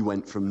 She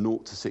went from 0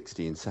 to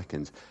 60 in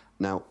seconds.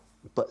 Now,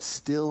 but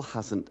still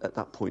hasn't at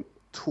that point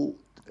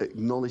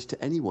acknowledged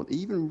to anyone,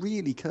 even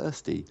really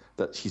Kirsty,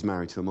 that she's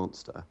married to a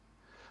monster.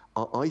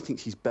 I think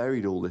she's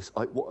buried all this.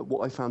 What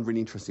I found really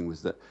interesting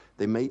was that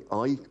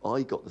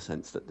I got the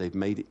sense that they've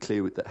made it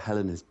clear that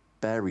Helen has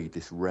buried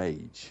this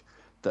rage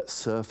that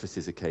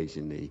surfaces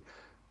occasionally,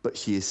 but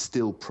she is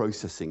still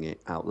processing it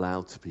out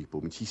loud to people.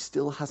 I mean, she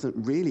still hasn't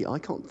really. I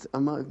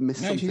might have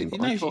missed something.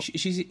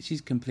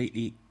 She's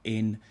completely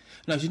in.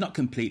 No, she's not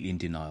completely in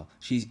denial.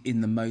 She's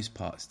in the most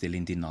part still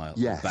in denial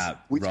about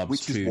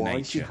Rob's true nature. Which is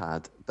why she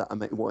had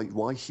that.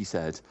 Why she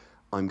said,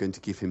 I'm going to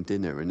give him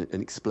dinner and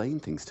explain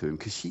things to him,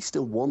 because she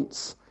still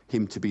wants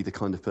him to be the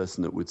kind of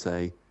person that would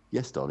say,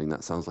 yes, darling,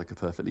 that sounds like a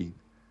perfectly,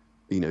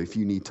 if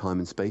you need time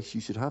and space,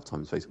 you should have time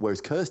and space.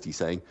 Whereas Kirsty's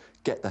saying,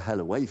 get the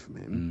hell away from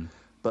him.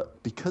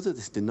 But because of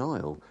this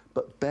denial,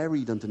 but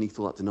buried underneath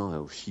all that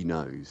denial, she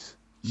knows.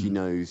 She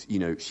knows,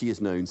 she has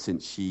known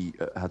since she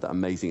had that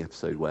amazing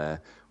episode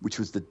which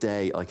was the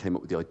day I came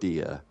up with the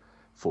idea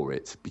for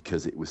it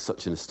because it was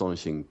such an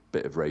astonishing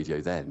bit of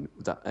radio then.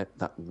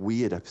 That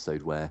weird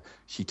episode where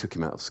she took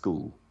him out of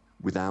school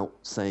without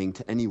saying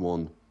to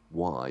anyone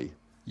why.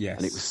 Yes.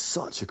 And it was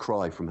such a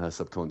cry from her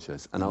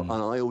subconscious. And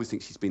I always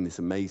think she's been this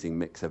amazing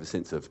mix ever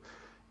since of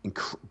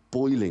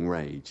boiling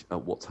rage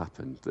at what's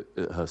happened,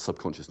 that her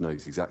subconscious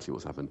knows exactly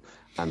what's happened,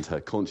 and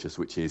her conscious,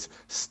 which is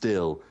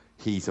still,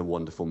 he's a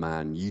wonderful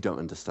man, you don't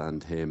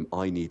understand him,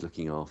 I need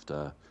looking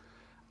after.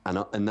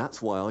 And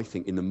that's why I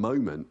think in the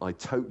moment I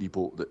totally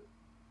bought that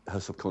her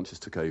subconscious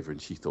took over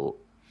and she thought,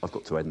 I've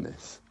got to end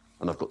this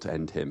and I've got to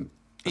end him.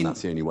 And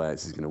that's the only way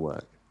this is going to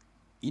work.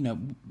 You know,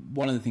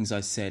 one of the things I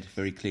said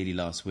very clearly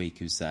last week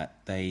was that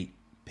they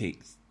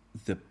picked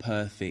the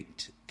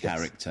perfect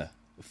character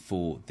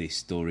for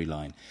this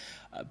storyline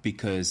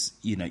because,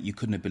 you know, you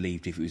couldn't have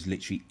believed if it was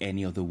literally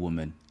any other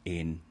woman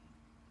in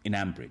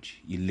Ambridge.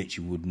 You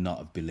literally would not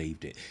have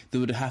believed it.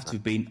 There would have to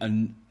have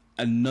been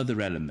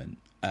another element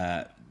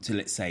to,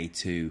 let's say,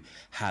 to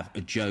have a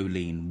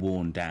Jolene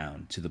worn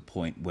down to the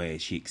point where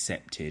she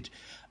accepted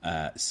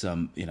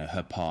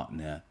her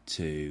partner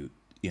to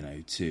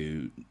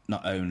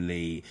not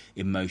only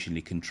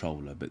emotionally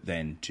control her, but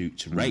then to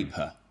rape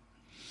her.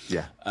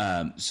 Yeah.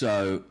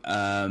 So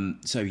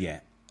yeah,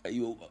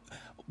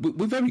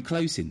 we're very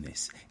close in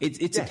this.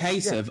 It's a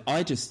case of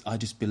I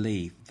just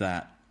believe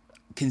that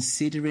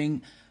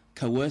considering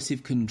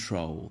coercive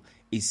control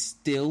is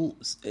still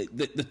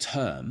the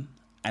term.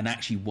 And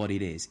actually what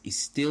it is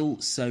still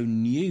so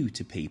new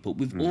to people.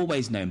 We've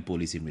always known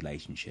bullies in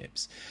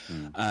relationships.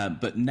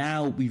 But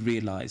now we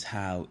realise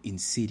how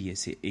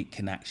insidious it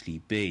can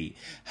actually be.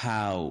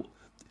 How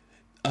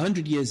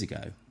 100 years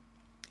ago,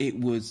 it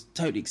was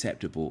totally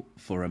acceptable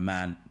for a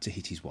man to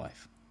hit his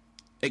wife.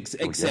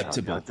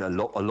 Acceptable. Yeah, a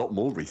lot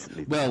more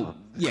recently. Well,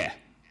 yeah.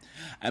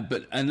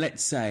 But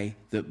let's say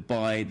that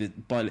by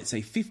let's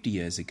say 50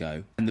 years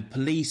ago, and the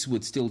police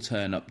would still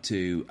turn up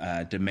to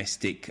a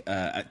domestic,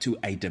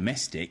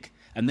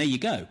 and there you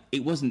go.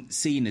 It wasn't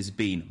seen as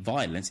being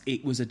violence;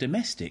 it was a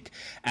domestic,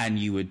 and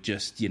you would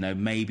just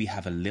maybe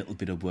have a little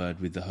bit of word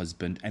with the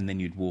husband, and then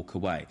you'd walk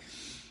away.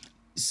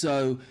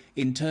 So,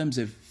 in terms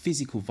of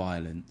physical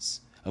violence,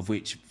 of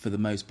which for the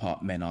most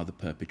part men are the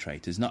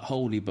perpetrators, not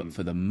wholly, but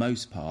for the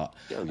most part,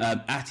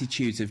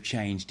 attitudes have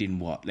changed in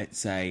let's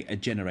say a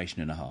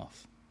generation and a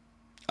half.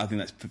 I think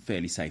that's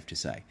fairly safe to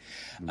say.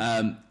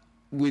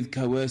 With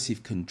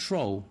coercive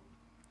control,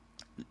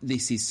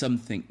 this is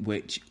something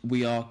which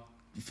we are,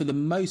 for the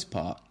most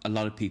part, a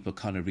lot of people are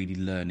kind of really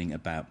learning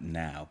about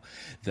now,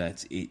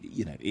 that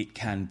it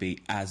can be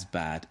as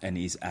bad and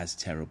is as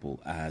terrible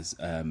as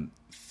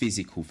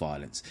physical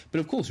violence. But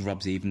of course,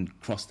 Rob's even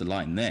crossed the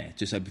line there.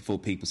 Just so before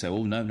people say,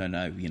 "Oh no,"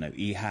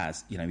 he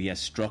has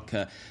struck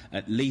her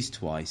at least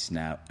twice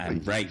now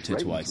and raped her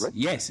twice. Right?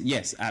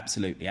 Yes,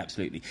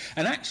 absolutely.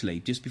 And actually,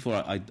 just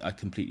before I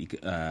completely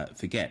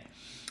forget,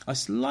 I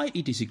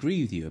slightly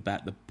disagree with you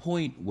about the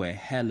point where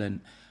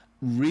Helen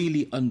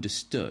really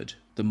understood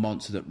the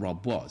monster that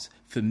Rob was.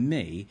 For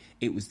me,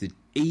 it was the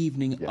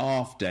evening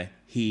after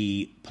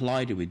he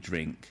plied her with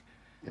drink,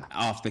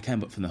 after they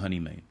came up from the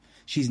honeymoon.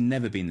 She's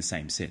never been the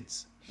same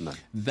since. No.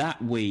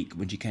 That week,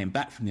 when she came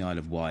back from the Isle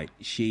of Wight,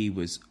 she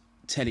was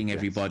telling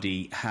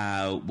everybody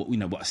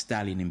what a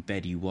stallion in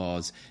bed he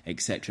was,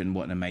 etc., and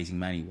what an amazing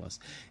man he was.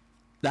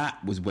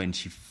 That was when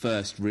she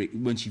first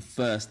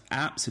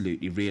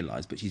absolutely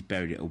realised, but she's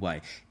buried it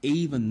away,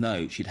 even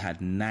though she'd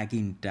had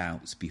nagging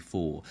doubts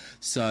before.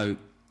 So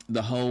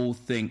the whole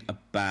thing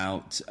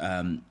about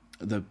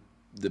the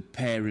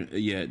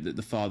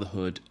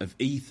fatherhood of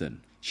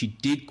Ethan, she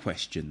did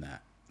question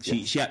that.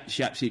 She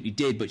absolutely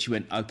did, but she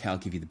went, okay, I'll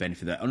give you the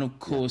benefit of that. And of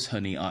course,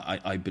 honey,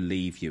 I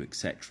believe you,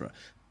 etc.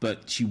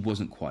 But she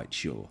wasn't quite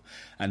sure.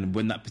 And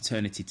when that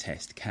paternity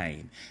test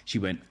came, she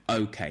went,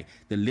 okay,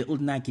 the little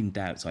nagging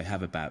doubts I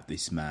have about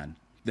this man,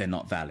 they're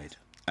not valid.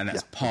 And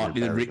that's partly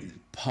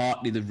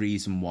the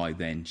reason why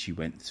then she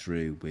went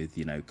through with,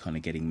 kind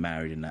of getting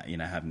married and,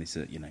 having this,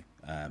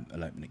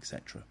 elopement,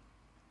 etc.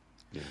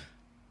 Yeah.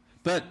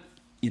 But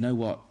you know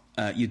what?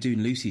 You're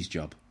doing Lucy's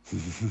job.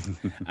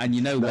 And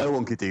you know what? No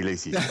one could do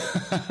Lucy's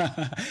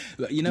job.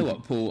 You know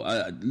what, Paul?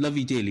 Love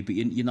you dearly, but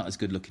you're not as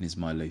good looking as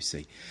my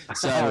Lucy.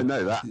 So I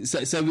know that.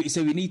 So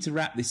we need to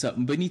wrap this up.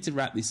 We need to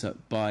wrap this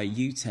up by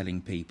you telling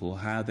people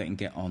how they can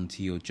get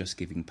onto your Just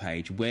Giving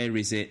page. Where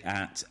is it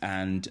at?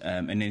 And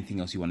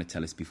anything else you want to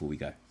tell us before we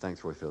go?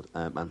 Thanks, Royfield.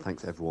 And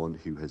thanks everyone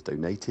who has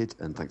donated,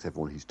 and thanks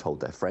everyone who's told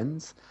their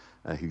friends.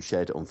 Who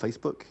shared it on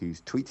Facebook,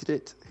 who's tweeted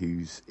it,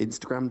 who's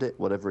Instagrammed it,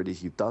 whatever it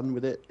is you've done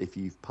with it. If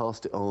you've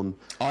passed it on...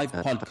 I've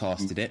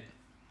podcasted it.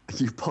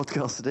 You've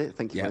podcasted it,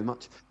 thank you very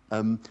much.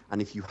 And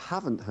if you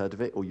haven't heard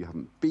of it, or you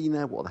haven't been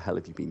there, what the hell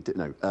have you been doing?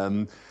 No.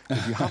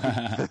 If you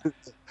haven't,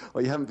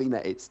 or you haven't been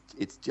there, it's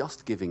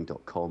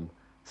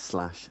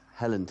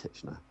justgiving.com/Helen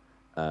Titchener.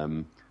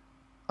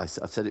 I've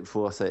said it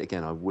before, I'll say it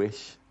again. I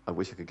wish I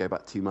could go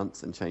back 2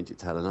 months and change it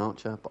to Helen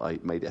Archer, but I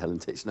made it Helen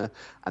Titchener,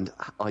 and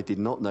I did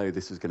not know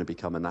this was going to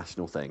become a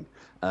national thing.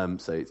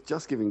 So it's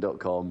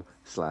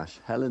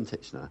justgiving.com/Helen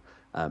Titchener,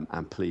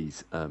 and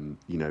please,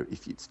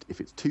 if it's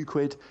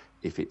 £2,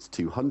 if it's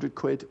 200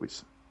 quid,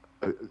 which...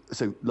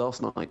 So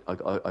last night,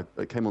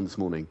 I came on this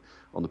morning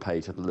on the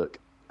page, had a look,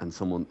 and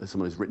someone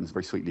has written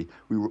very sweetly,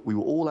 we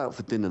were all out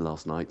for dinner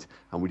last night,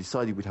 and we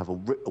decided we'd have a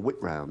whip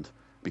round,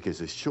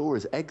 because as sure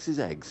as eggs is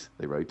eggs,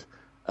 they wrote,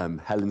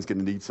 Helen's going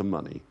to need some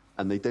money.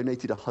 And they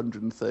donated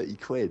 130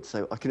 quid.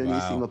 So I can only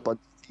see a bunch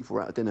of people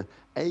out at dinner,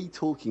 A,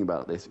 talking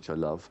about this, which I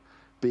love,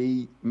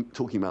 B,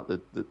 talking about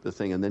the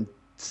thing, and then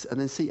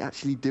C,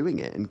 actually doing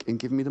it and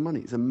giving me the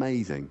money. It's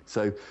amazing.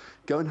 So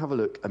go and have a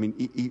look. I mean,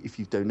 if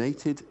you've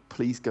donated,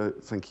 please go.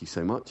 Thank you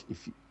so much.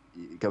 If you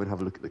go and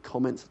have a look at the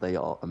comments, they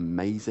are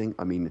amazing.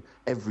 I mean,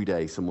 every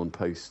day someone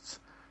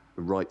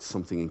writes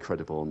something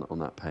incredible on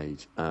that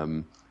page.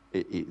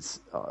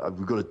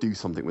 We've got to do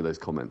something with those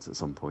comments at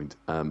some point.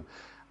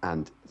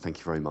 And thank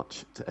you very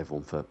much to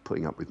everyone for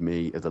putting up with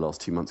me over the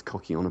last 2 months,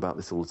 cocking on about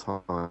this all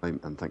the time.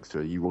 And thanks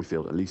to you,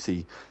 Royfield and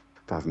Lucy,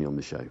 for having me on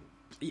the show.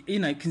 You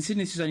know, considering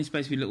this is only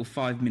supposed to be a little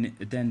 5-minute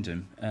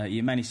addendum,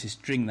 you managed to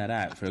string that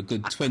out for a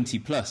good 20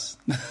 plus.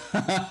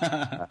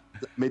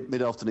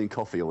 Mid-afternoon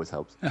coffee always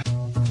helps.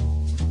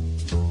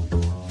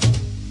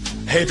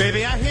 Hey,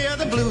 baby, I hear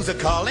the blues are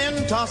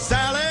calling. Tossed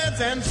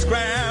salads and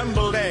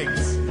scrambled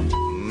eggs.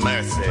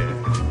 Mercy.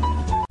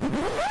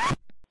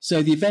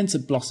 So the events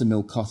at Blossom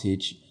Hill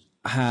Cottage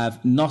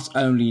have not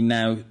only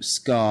now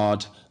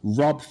scarred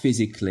Rob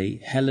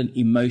physically, Helen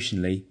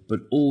emotionally,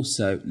 but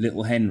also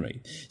little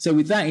Henry. So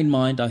with that in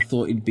mind, I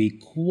thought it'd be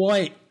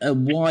quite a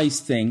wise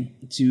thing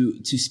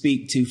to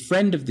speak to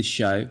friend of the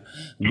show,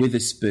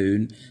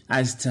 Witherspoon,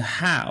 as to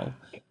how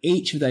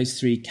each of those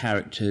three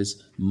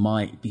characters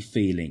might be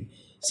feeling.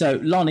 So,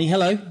 Lonnie,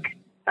 hello.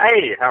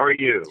 Hey, how are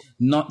you?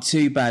 Not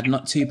too bad,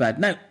 not too bad.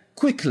 Now,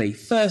 quickly,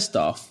 first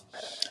off,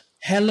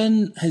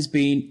 Helen has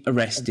been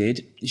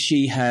arrested.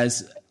 She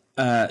has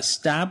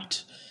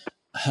stabbed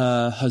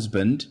her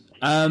husband.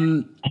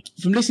 From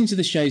listening to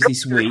the shows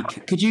this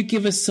week, could you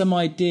give us some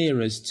idea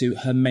as to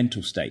her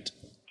mental state?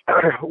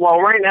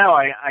 Well, right now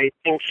I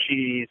think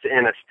she's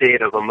in a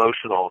state of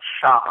emotional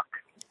shock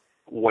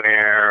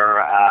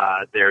where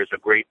there's a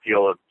great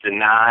deal of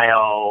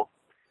denial,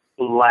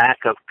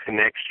 lack of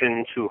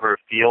connection to her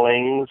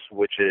feelings,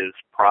 which is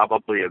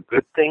probably a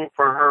good thing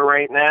for her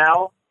right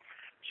now.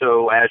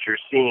 So as you're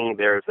seeing,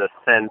 there's a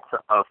sense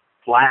of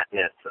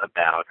flatness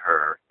about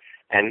her,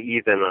 and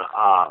even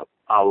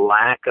a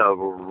lack of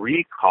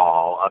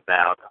recall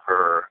about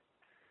her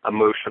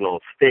emotional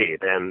state,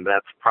 and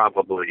that's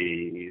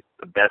probably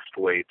the best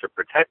way to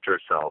protect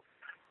herself.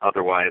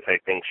 Otherwise, I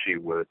think she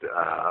would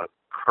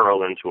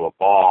curl into a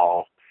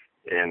ball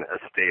in a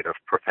state of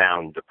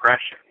profound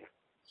depression.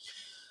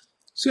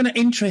 It's kind of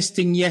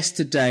interesting.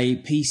 Yesterday,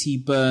 P.C.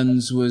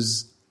 Burns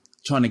was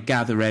trying to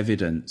gather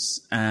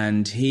evidence,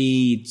 and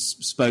he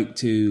spoke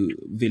to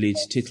village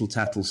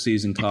tittle-tattle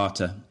Susan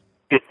Carter.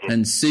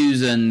 And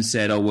Susan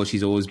said, oh, well,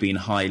 she's always been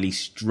highly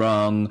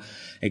strung,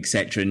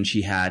 etc., and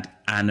she had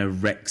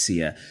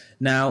anorexia.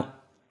 Now,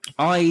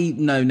 I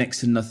know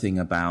next to nothing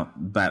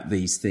about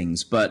these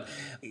things, but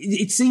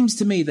it seems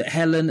to me that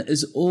Helen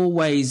has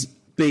always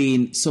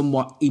been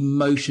somewhat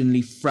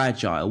emotionally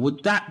fragile.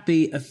 Would that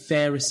be a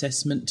fair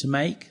assessment to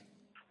make?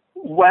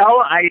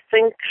 Well, I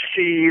think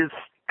she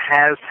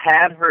has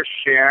had her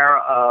share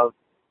of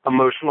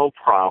emotional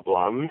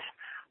problems.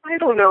 I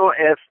don't know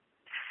if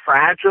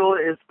fragile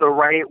is the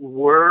right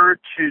word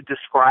to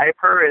describe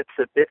her. It's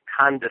a bit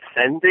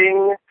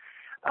condescending.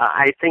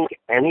 I think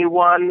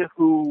anyone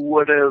who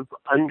would have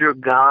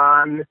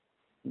undergone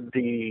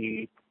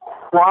the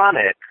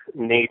chronic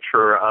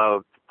nature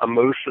of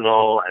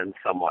emotional and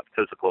somewhat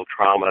physical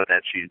trauma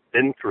that she's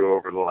been through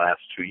over the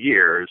last 2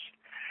 years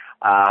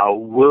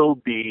will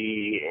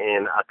be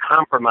in a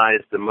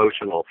compromised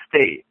emotional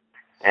state.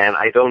 And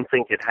I don't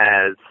think it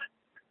has.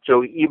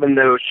 So even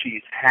though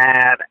she's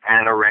had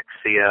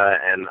anorexia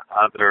and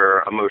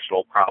other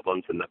emotional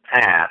problems in the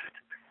past,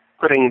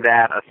 putting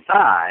that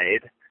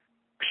aside,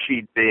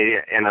 she'd be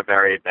in a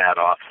very bad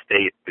off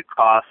state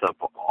because of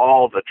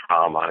all the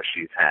trauma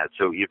she's had.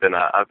 So even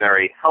a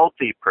very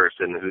healthy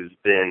person who's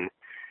been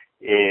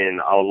in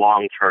a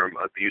long-term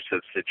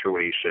abusive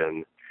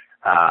situation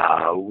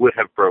would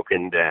have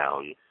broken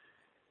down.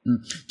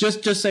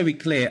 Just so we're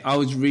clear, I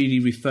was really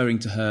referring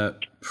to her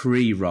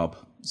pre-Rob.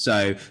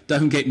 So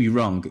don't get me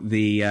wrong.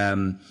 The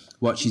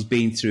what she's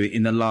been through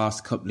in the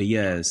last couple of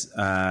years,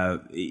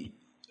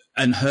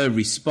 and her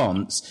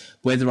response,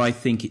 whether I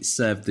think it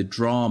served the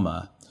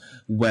drama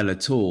well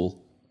at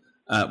all,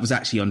 was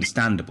actually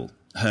understandable.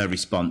 Her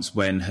response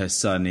when her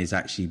son is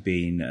actually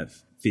being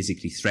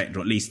physically threatened,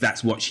 or at least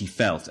that's what she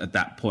felt at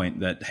that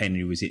point, that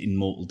Henry was in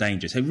mortal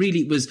danger. So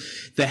really it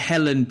was the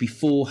Helen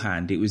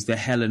beforehand. It was the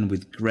Helen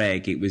with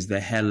Greg. It was the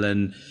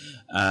Helen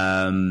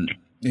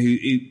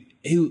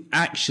who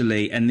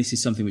actually, and this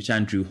is something which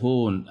Andrew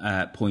Horn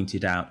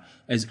pointed out,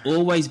 has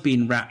always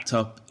been wrapped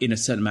up in a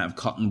certain amount of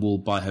cotton wool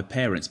by her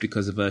parents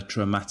because of her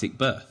traumatic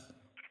birth.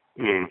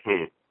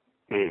 Mm-hmm.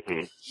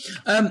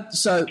 Mm-hmm.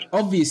 So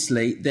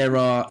obviously there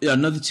are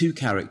another two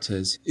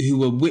characters who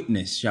were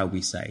witness, shall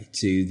we say,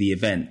 to the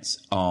events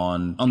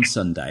on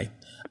Sunday.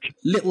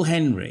 Little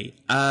Henry.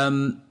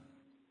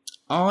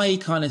 I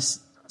kind of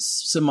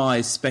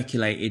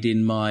speculated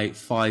in my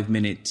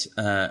 5-minute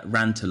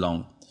rant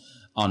along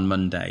on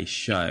Monday's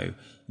show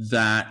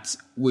that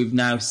we've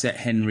now set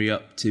Henry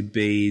up to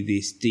be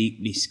this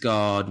deeply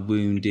scarred,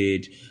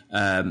 wounded,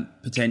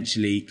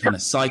 potentially kind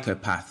of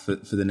psychopath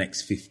for the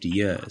next 50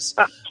 years.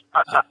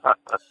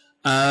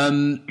 I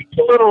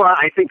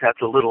think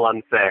that's a little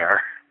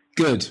unfair.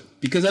 Good,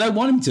 because I don't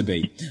want him to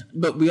be.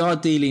 But we are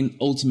dealing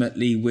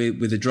ultimately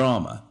with a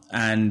drama,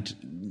 and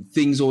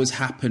things always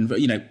happen.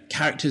 You know,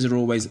 characters are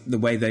always the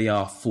way they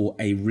are for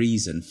a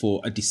reason, for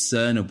a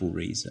discernible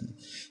reason.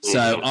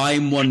 So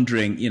I'm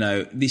wondering, you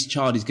know, this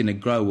child is going to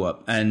grow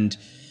up, and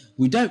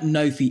we don't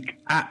know if he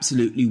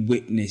absolutely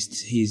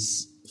witnessed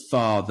his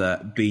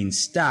father being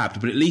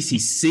stabbed, but at least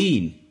he's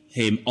seen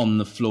him on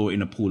the floor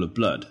in a pool of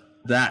blood.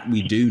 That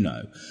we do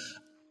know.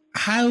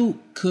 How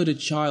could a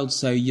child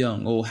so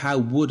young, or how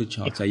would a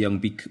child so young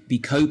be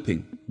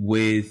coping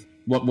with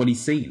what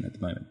he's seen at the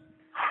moment?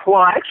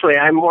 Well, actually,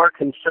 I'm more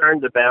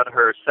concerned about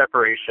her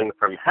separation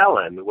from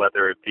Helen,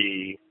 whether it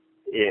be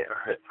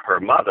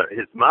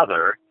his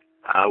mother,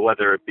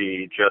 whether it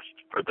be just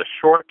for the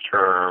short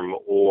term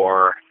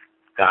or,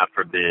 God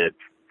forbid,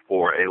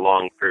 for a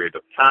long period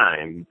of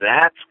time.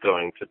 That's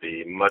going to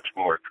be much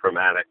more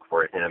traumatic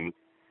for him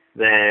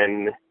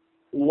than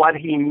what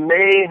he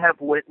may have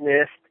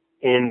witnessed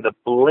in the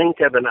blink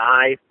of an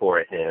eye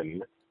for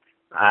him.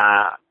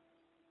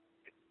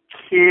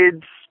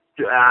 Kids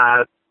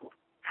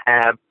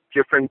have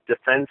different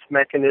defense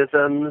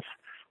mechanisms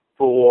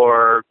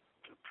for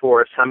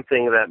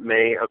something that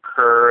may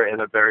occur in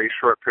a very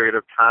short period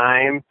of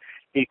time.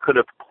 He could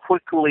have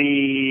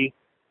quickly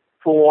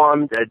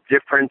formed a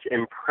different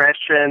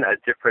impression, a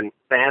different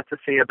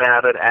fantasy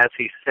about it. As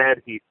he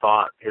said, he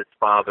thought his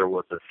father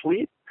was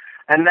asleep.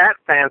 And that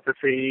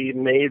fantasy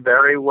may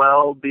very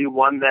well be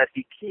one that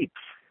he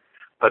keeps.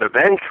 But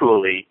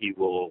eventually he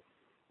will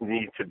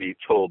need to be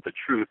told the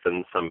truth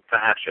in some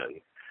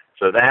fashion.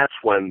 So that's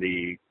when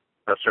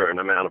a certain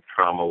amount of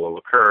trauma will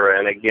occur.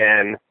 And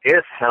again,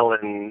 if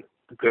Helen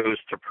goes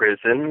to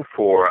prison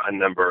for a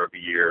number of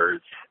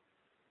years,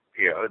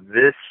 you know,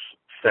 this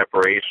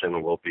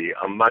separation will be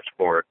a much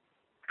more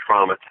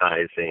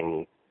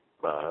traumatizing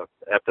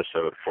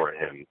episode for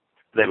him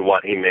than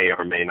what he may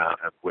or may not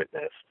have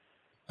witnessed.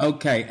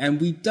 Okay,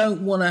 and we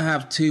don't want to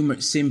have too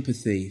much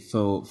sympathy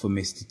for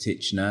Mr.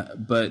 Titchener,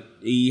 but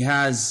he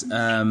has,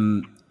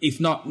 if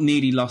not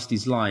nearly lost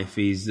his life,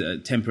 he's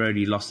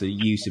temporarily lost the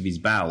use of his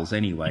bowels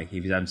anyway,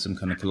 if he's having some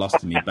kind of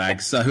colostomy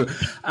bag. So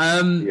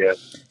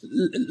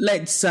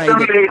let's say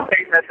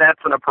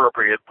that's an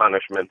appropriate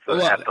punishment,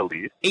 at the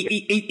least.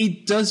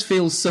 It does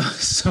feel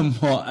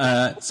somewhat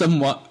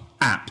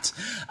apt.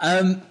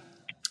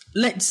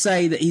 Let's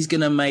say that he's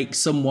going to make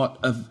somewhat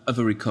of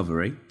a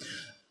recovery.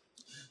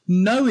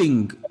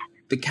 Knowing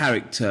the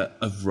character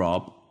of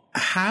Rob,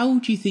 how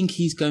do you think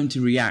he's going to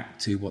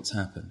react to what's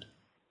happened?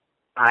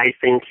 I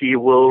think he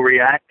will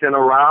react in a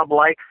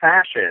Rob-like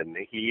fashion.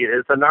 He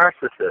is a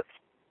narcissist.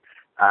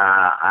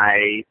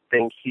 I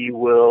think he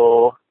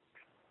will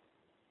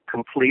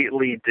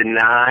completely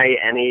deny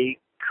any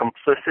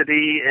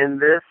complicity in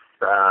this.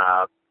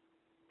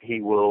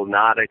 He will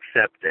not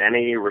accept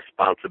any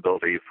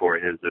responsibility for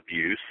his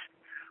abuse.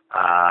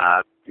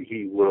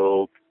 He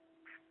will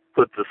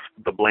put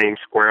the blame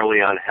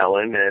squarely on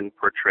Helen and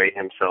portray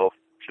himself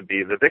to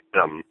be the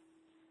victim.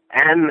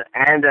 And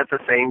at the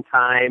same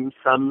time,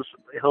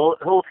 he'll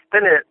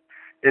spin it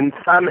in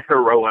some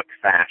heroic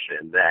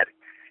fashion that,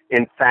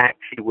 in fact,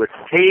 he was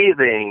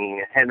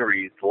saving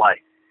Henry's life.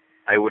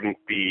 I wouldn't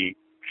be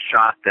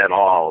shocked at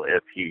all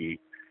if he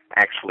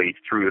actually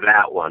threw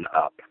that one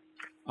up.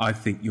 I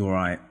think you're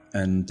right.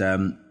 And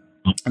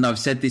I've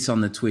said this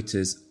on the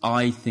Twitters,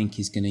 I think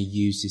he's going to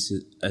use this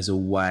as a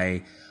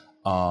way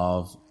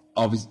of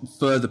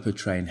further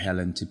portraying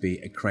Helen to be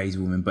a crazy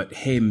woman, but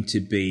him to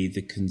be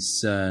the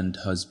concerned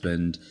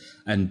husband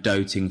and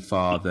doting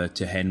father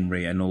to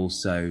Henry, and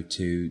also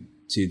to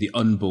the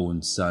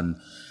unborn son,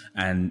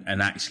 and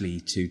actually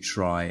to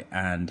try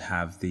and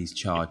have these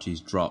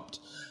charges dropped.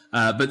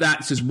 But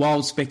that's just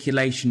wild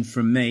speculation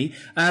from me.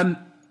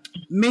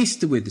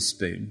 Mr.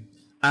 Witherspoon,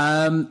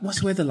 what's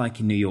the weather like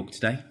in New York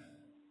today?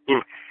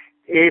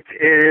 It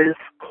is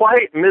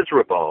quite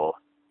miserable.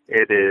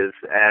 It is,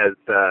 as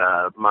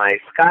my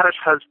Scottish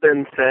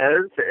husband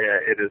says,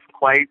 it is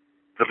quite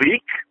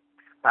bleak.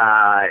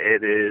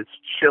 It is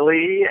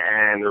chilly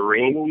and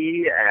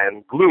rainy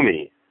and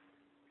gloomy.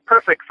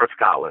 Perfect for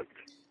Scotland.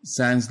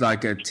 Sounds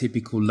like a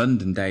typical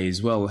London day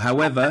as well.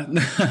 However,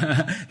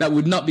 that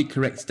would not be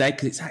correct today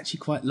because it's actually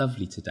quite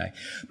lovely today.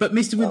 But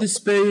Mr.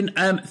 Witherspoon,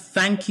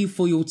 thank you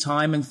for your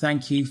time, and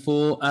thank you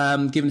for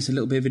giving us a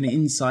little bit of an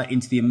insight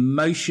into the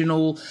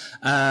emotional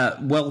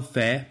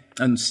welfare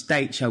and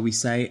state, shall we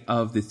say,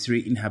 of the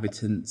 3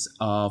 inhabitants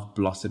of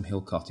Blossom Hill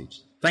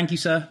Cottage. Thank you,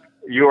 sir.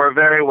 You are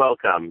very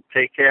welcome.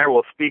 Take care.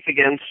 We'll speak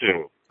again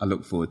soon. I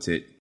look forward to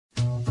it.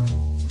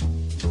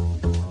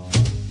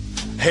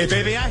 Hey,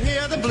 baby, I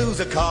hear the blues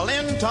are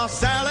calling.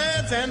 Tossed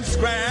salads and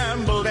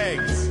scrambled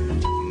eggs.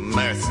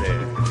 Mercy.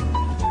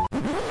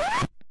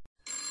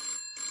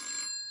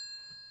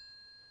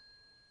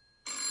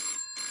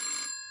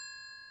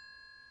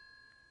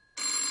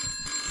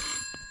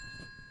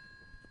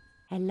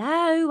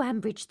 Hello,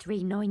 Ambridge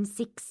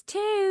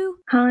 3962.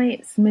 Hi,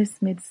 it's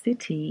Miss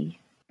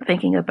Mid-City.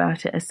 Thinking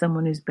about it as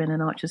someone who's been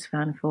an Archers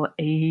fan for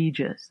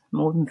ages,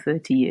 more than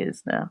 30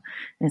 years now,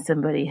 and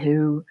somebody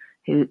who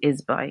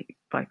is by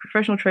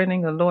professional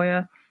training a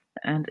lawyer,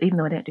 and even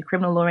though I don't do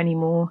criminal law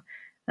anymore,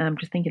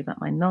 just thinking about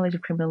my knowledge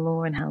of criminal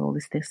law and how all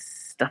this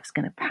stuff's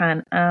going to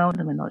pan out,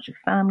 and my knowledge of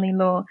family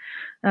law,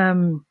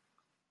 I'm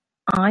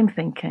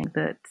thinking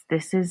that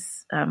this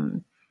is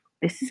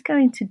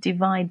going to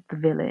divide the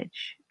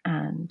village.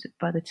 And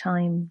by the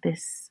time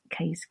this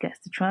case gets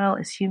to trial,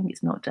 assuming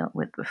it's not dealt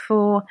with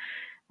before,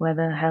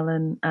 whether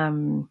Helen, I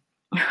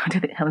don't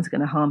think Helen's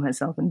going to harm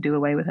herself and do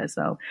away with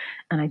herself,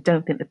 and I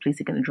don't think the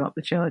police are going to drop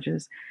the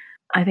charges.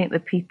 I think the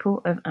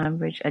people of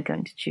Ambridge are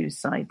going to choose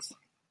sides,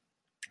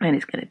 and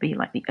it's going to be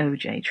like the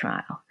OJ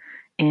trial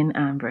in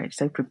Ambridge.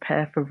 So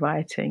prepare for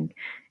rioting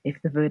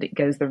if the verdict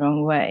goes the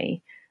wrong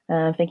way.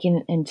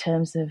 Thinking in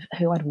terms of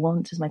who I'd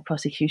want as my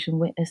prosecution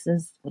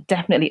witnesses,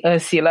 definitely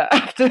Ursula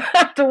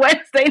after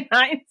Wednesday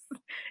night's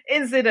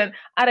incident.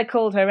 I'd have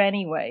called her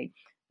anyway,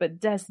 but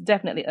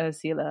definitely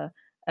Ursula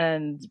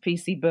and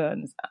PC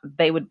Burns.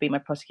 They would be my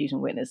prosecution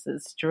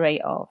witnesses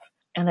straight off.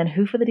 And then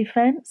who for the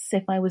defense?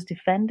 If I was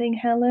defending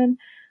Helen,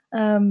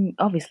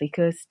 obviously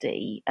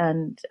Kirsty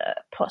and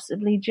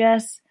possibly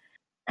Jess.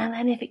 And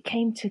then if it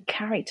came to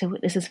character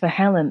witnesses for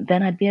Helen,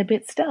 then I'd be a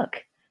bit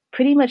stuck.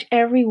 Pretty much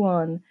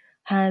everyone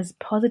has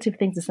positive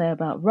things to say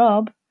about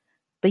Rob,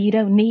 but you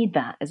don't need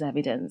that as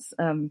evidence.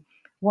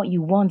 What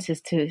you want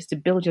is to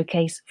build your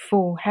case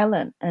for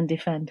Helen and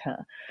defend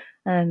her.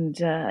 And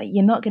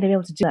you're not going to be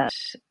able to do that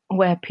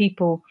where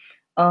people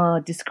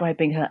are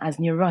describing her as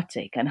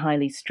neurotic and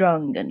highly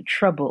strung and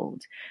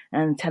troubled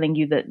and telling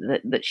you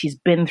that she's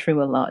been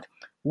through a lot.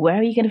 Where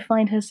are you going to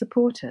find her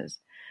supporters?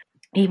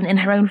 Even in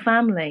her own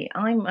family.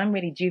 I'm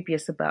really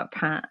dubious about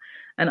Pat,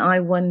 and I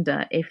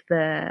wonder if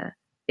there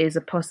is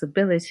a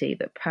possibility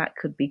that Pat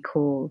could be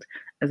called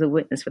as a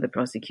witness for the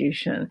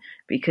prosecution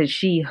because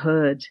she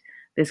heard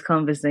this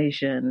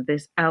conversation,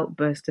 this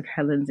outburst of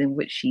Helen's in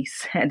which she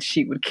said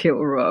she would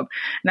kill Rob.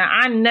 Now,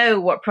 I know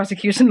what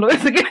prosecution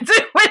lawyers are going to do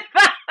with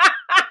that.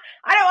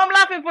 I know I'm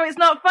laughing for it. It's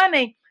not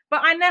funny,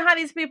 but I know how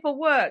these people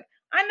work.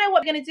 I know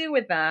what they're going to do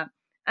with that.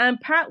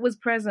 And Pat was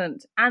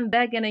present, and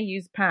they're going to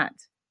use Pat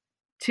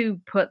to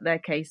put their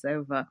case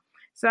over.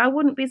 So I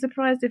wouldn't be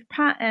surprised if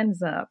Pat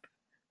ends up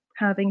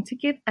having to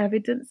give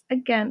evidence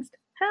against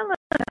Helen,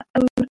 her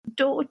own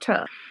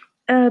daughter,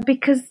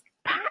 because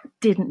Pat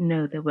didn't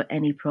know there were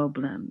any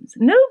problems.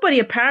 Nobody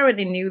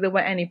apparently knew there were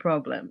any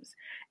problems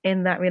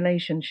in that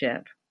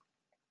relationship.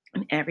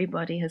 And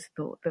everybody has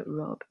thought that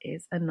Rob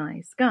is a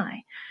nice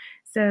guy.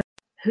 So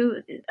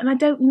and I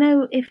don't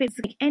know if it's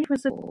like any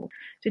possible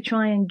to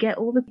try and get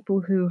all the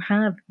people who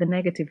have the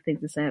negative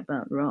things to say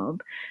about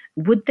Rob,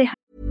 would they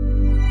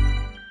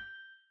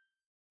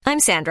I'm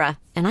Sandra,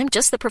 and I'm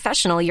just the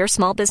professional your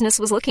small business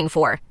was looking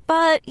for.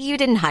 But you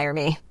didn't hire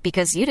me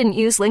because you didn't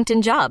use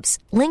LinkedIn Jobs.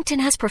 LinkedIn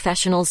has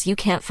professionals you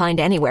can't find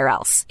anywhere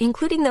else,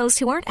 including those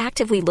who aren't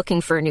actively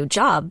looking for a new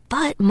job,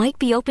 but might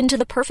be open to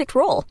the perfect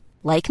role,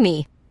 like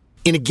me.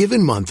 In a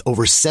given month,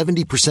 over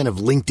 70% of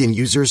LinkedIn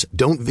users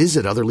don't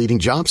visit other leading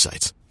job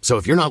sites. So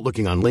if you're not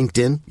looking on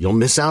LinkedIn, you'll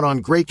miss out on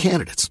great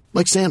candidates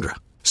like Sandra.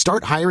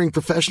 Start hiring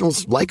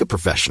professionals like a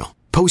professional.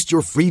 Post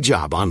your free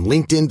job on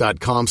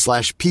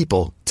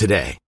linkedin.com/people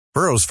today.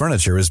 Burrow's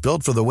furniture is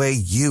built for the way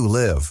you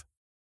live.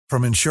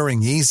 From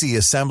ensuring easy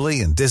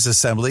assembly and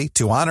disassembly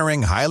to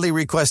honoring highly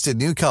requested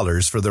new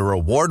colors for their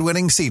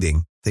award-winning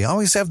seating, they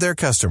always have their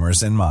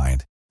customers in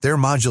mind. Their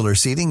modular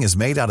seating is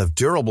made out of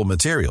durable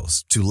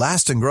materials to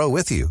last and grow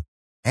with you.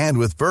 And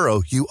with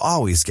Burrow, you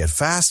always get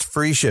fast,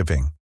 free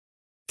shipping.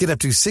 Get up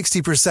to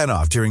 60%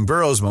 off during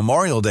Burrow's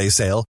Memorial Day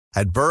sale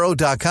at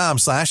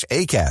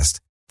burrow.com/ACAST.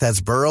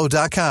 That's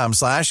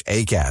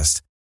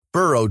burrow.com/ACAST.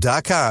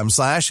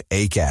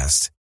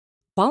 burrow.com/ACAST.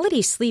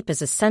 Quality sleep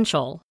is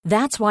essential.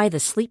 That's why the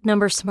Sleep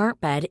Number Smart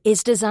Bed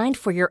is designed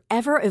for your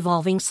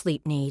ever-evolving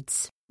sleep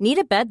needs. Need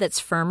a bed that's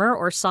firmer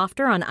or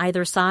softer on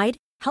either side?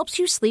 Helps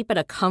you sleep at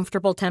a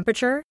comfortable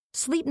temperature?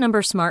 Sleep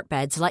Number Smart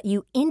Beds let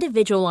you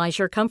individualize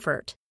your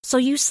comfort, so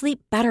you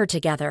sleep better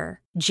together.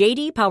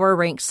 J.D. Power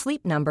ranks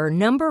Sleep Number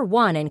number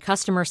 1 in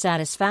customer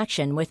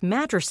satisfaction with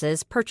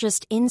mattresses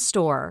purchased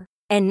in-store.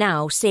 And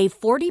now, save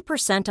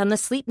 40% on the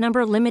Sleep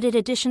Number Limited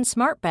Edition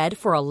Smart Bed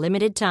for a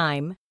limited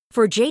time.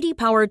 For J.D.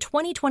 Power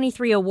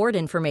 2023 award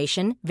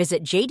information,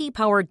 visit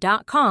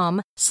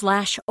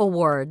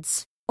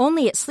jdpower.com/awards.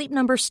 Only at Sleep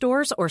Number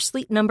stores or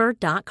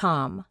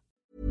sleepnumber.com.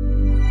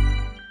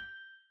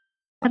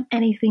 Have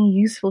anything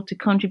useful to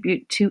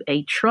contribute to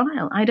a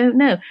trial? I don't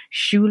know.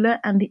 Shula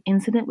and the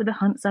incident with the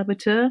Hunt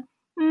saboteur?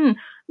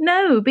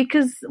 No,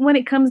 because when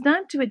it comes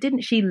down to it,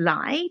 didn't she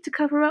lie to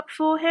cover up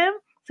for him?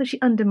 So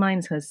she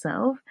undermines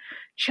herself.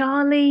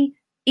 Charlie,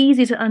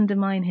 easy to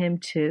undermine him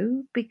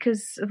too,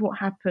 because of what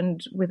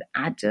happened with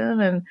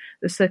Adam and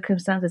the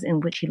circumstances in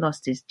which he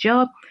lost his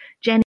job.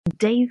 Jenny and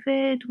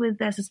David, with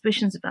their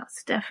suspicions about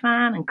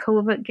Stefan and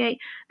Culvert Gate,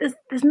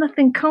 there's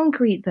nothing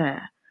concrete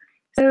there.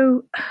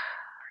 So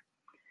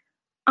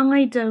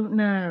I don't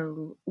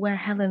know where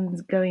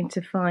Helen's going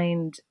to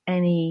find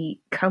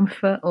any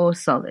comfort or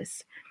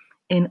solace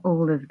in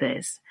all of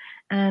this.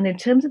 And in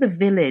terms of the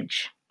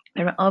village,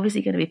 there are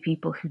obviously going to be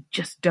people who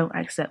just don't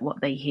accept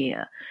what they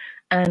hear.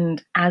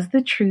 And as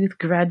the truth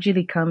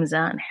gradually comes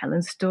out and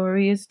Helen's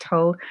story is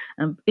told,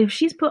 if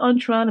she's put on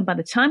trial, and by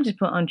the time she's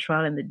put on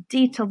trial and the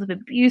details of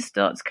abuse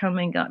starts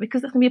coming up,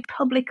 because that's going to be it's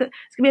going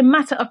to be a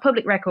matter of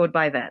public record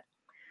by then.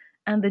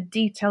 And the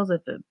details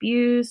of the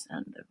abuse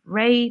and the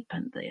rape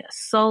and the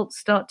assault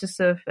start to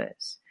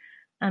surface,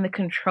 and the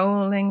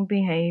controlling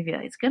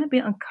behavior. It's going to be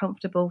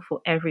uncomfortable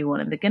for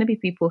everyone. And there are going to be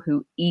people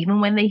who,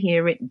 even when they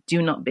hear it,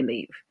 do not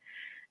believe.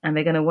 And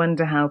they're going to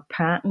wonder how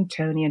Pat and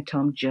Tony and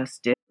Tom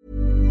just did.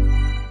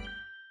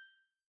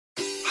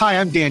 Hi,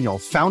 I'm Daniel,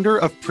 founder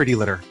of Pretty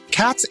Litter.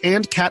 Cats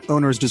and cat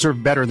owners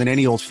deserve better than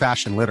any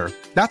old-fashioned litter.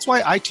 That's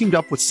why I teamed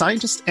up with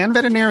scientists and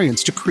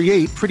veterinarians to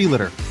create Pretty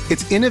Litter.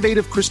 Its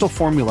innovative crystal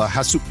formula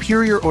has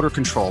superior odor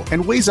control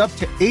and weighs up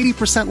to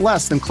 80%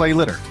 less than clay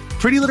litter.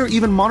 Pretty Litter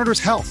even monitors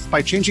health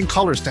by changing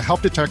colors to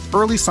help detect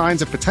early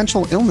signs of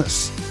potential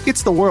illness.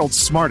 It's the world's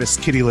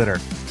smartest kitty litter.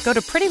 Go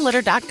to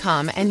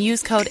prettylitter.com and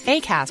use code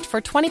ACAST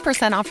for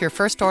 20% off your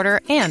first order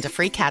and a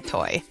free cat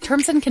toy.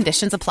 Terms and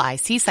conditions apply.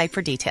 See site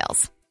for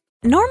details.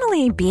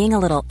 Normally, being a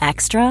little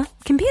extra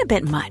can be a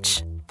bit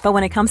much. But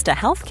when it comes to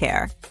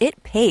healthcare,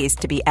 it pays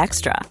to be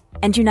extra.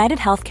 And United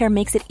Healthcare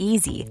makes it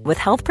easy with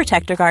Health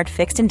Protector Guard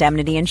fixed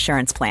indemnity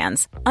insurance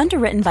plans.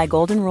 Underwritten by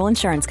Golden Rule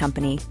Insurance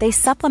Company, they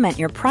supplement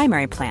your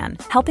primary plan,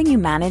 helping you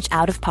manage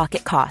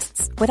out-of-pocket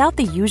costs without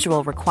the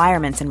usual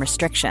requirements and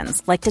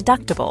restrictions like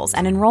deductibles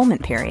and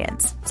enrollment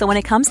periods. So when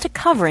it comes to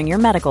covering your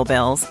medical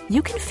bills,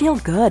 you can feel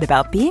good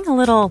about being a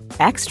little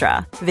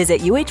extra. Visit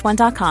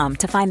uh1.com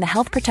to find the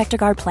Health Protector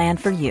Guard plan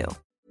for you.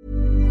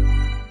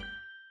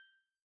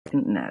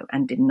 Didn't know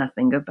and did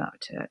nothing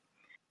about it.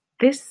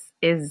 This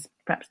is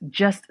perhaps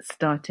just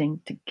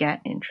starting to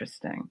get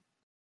interesting.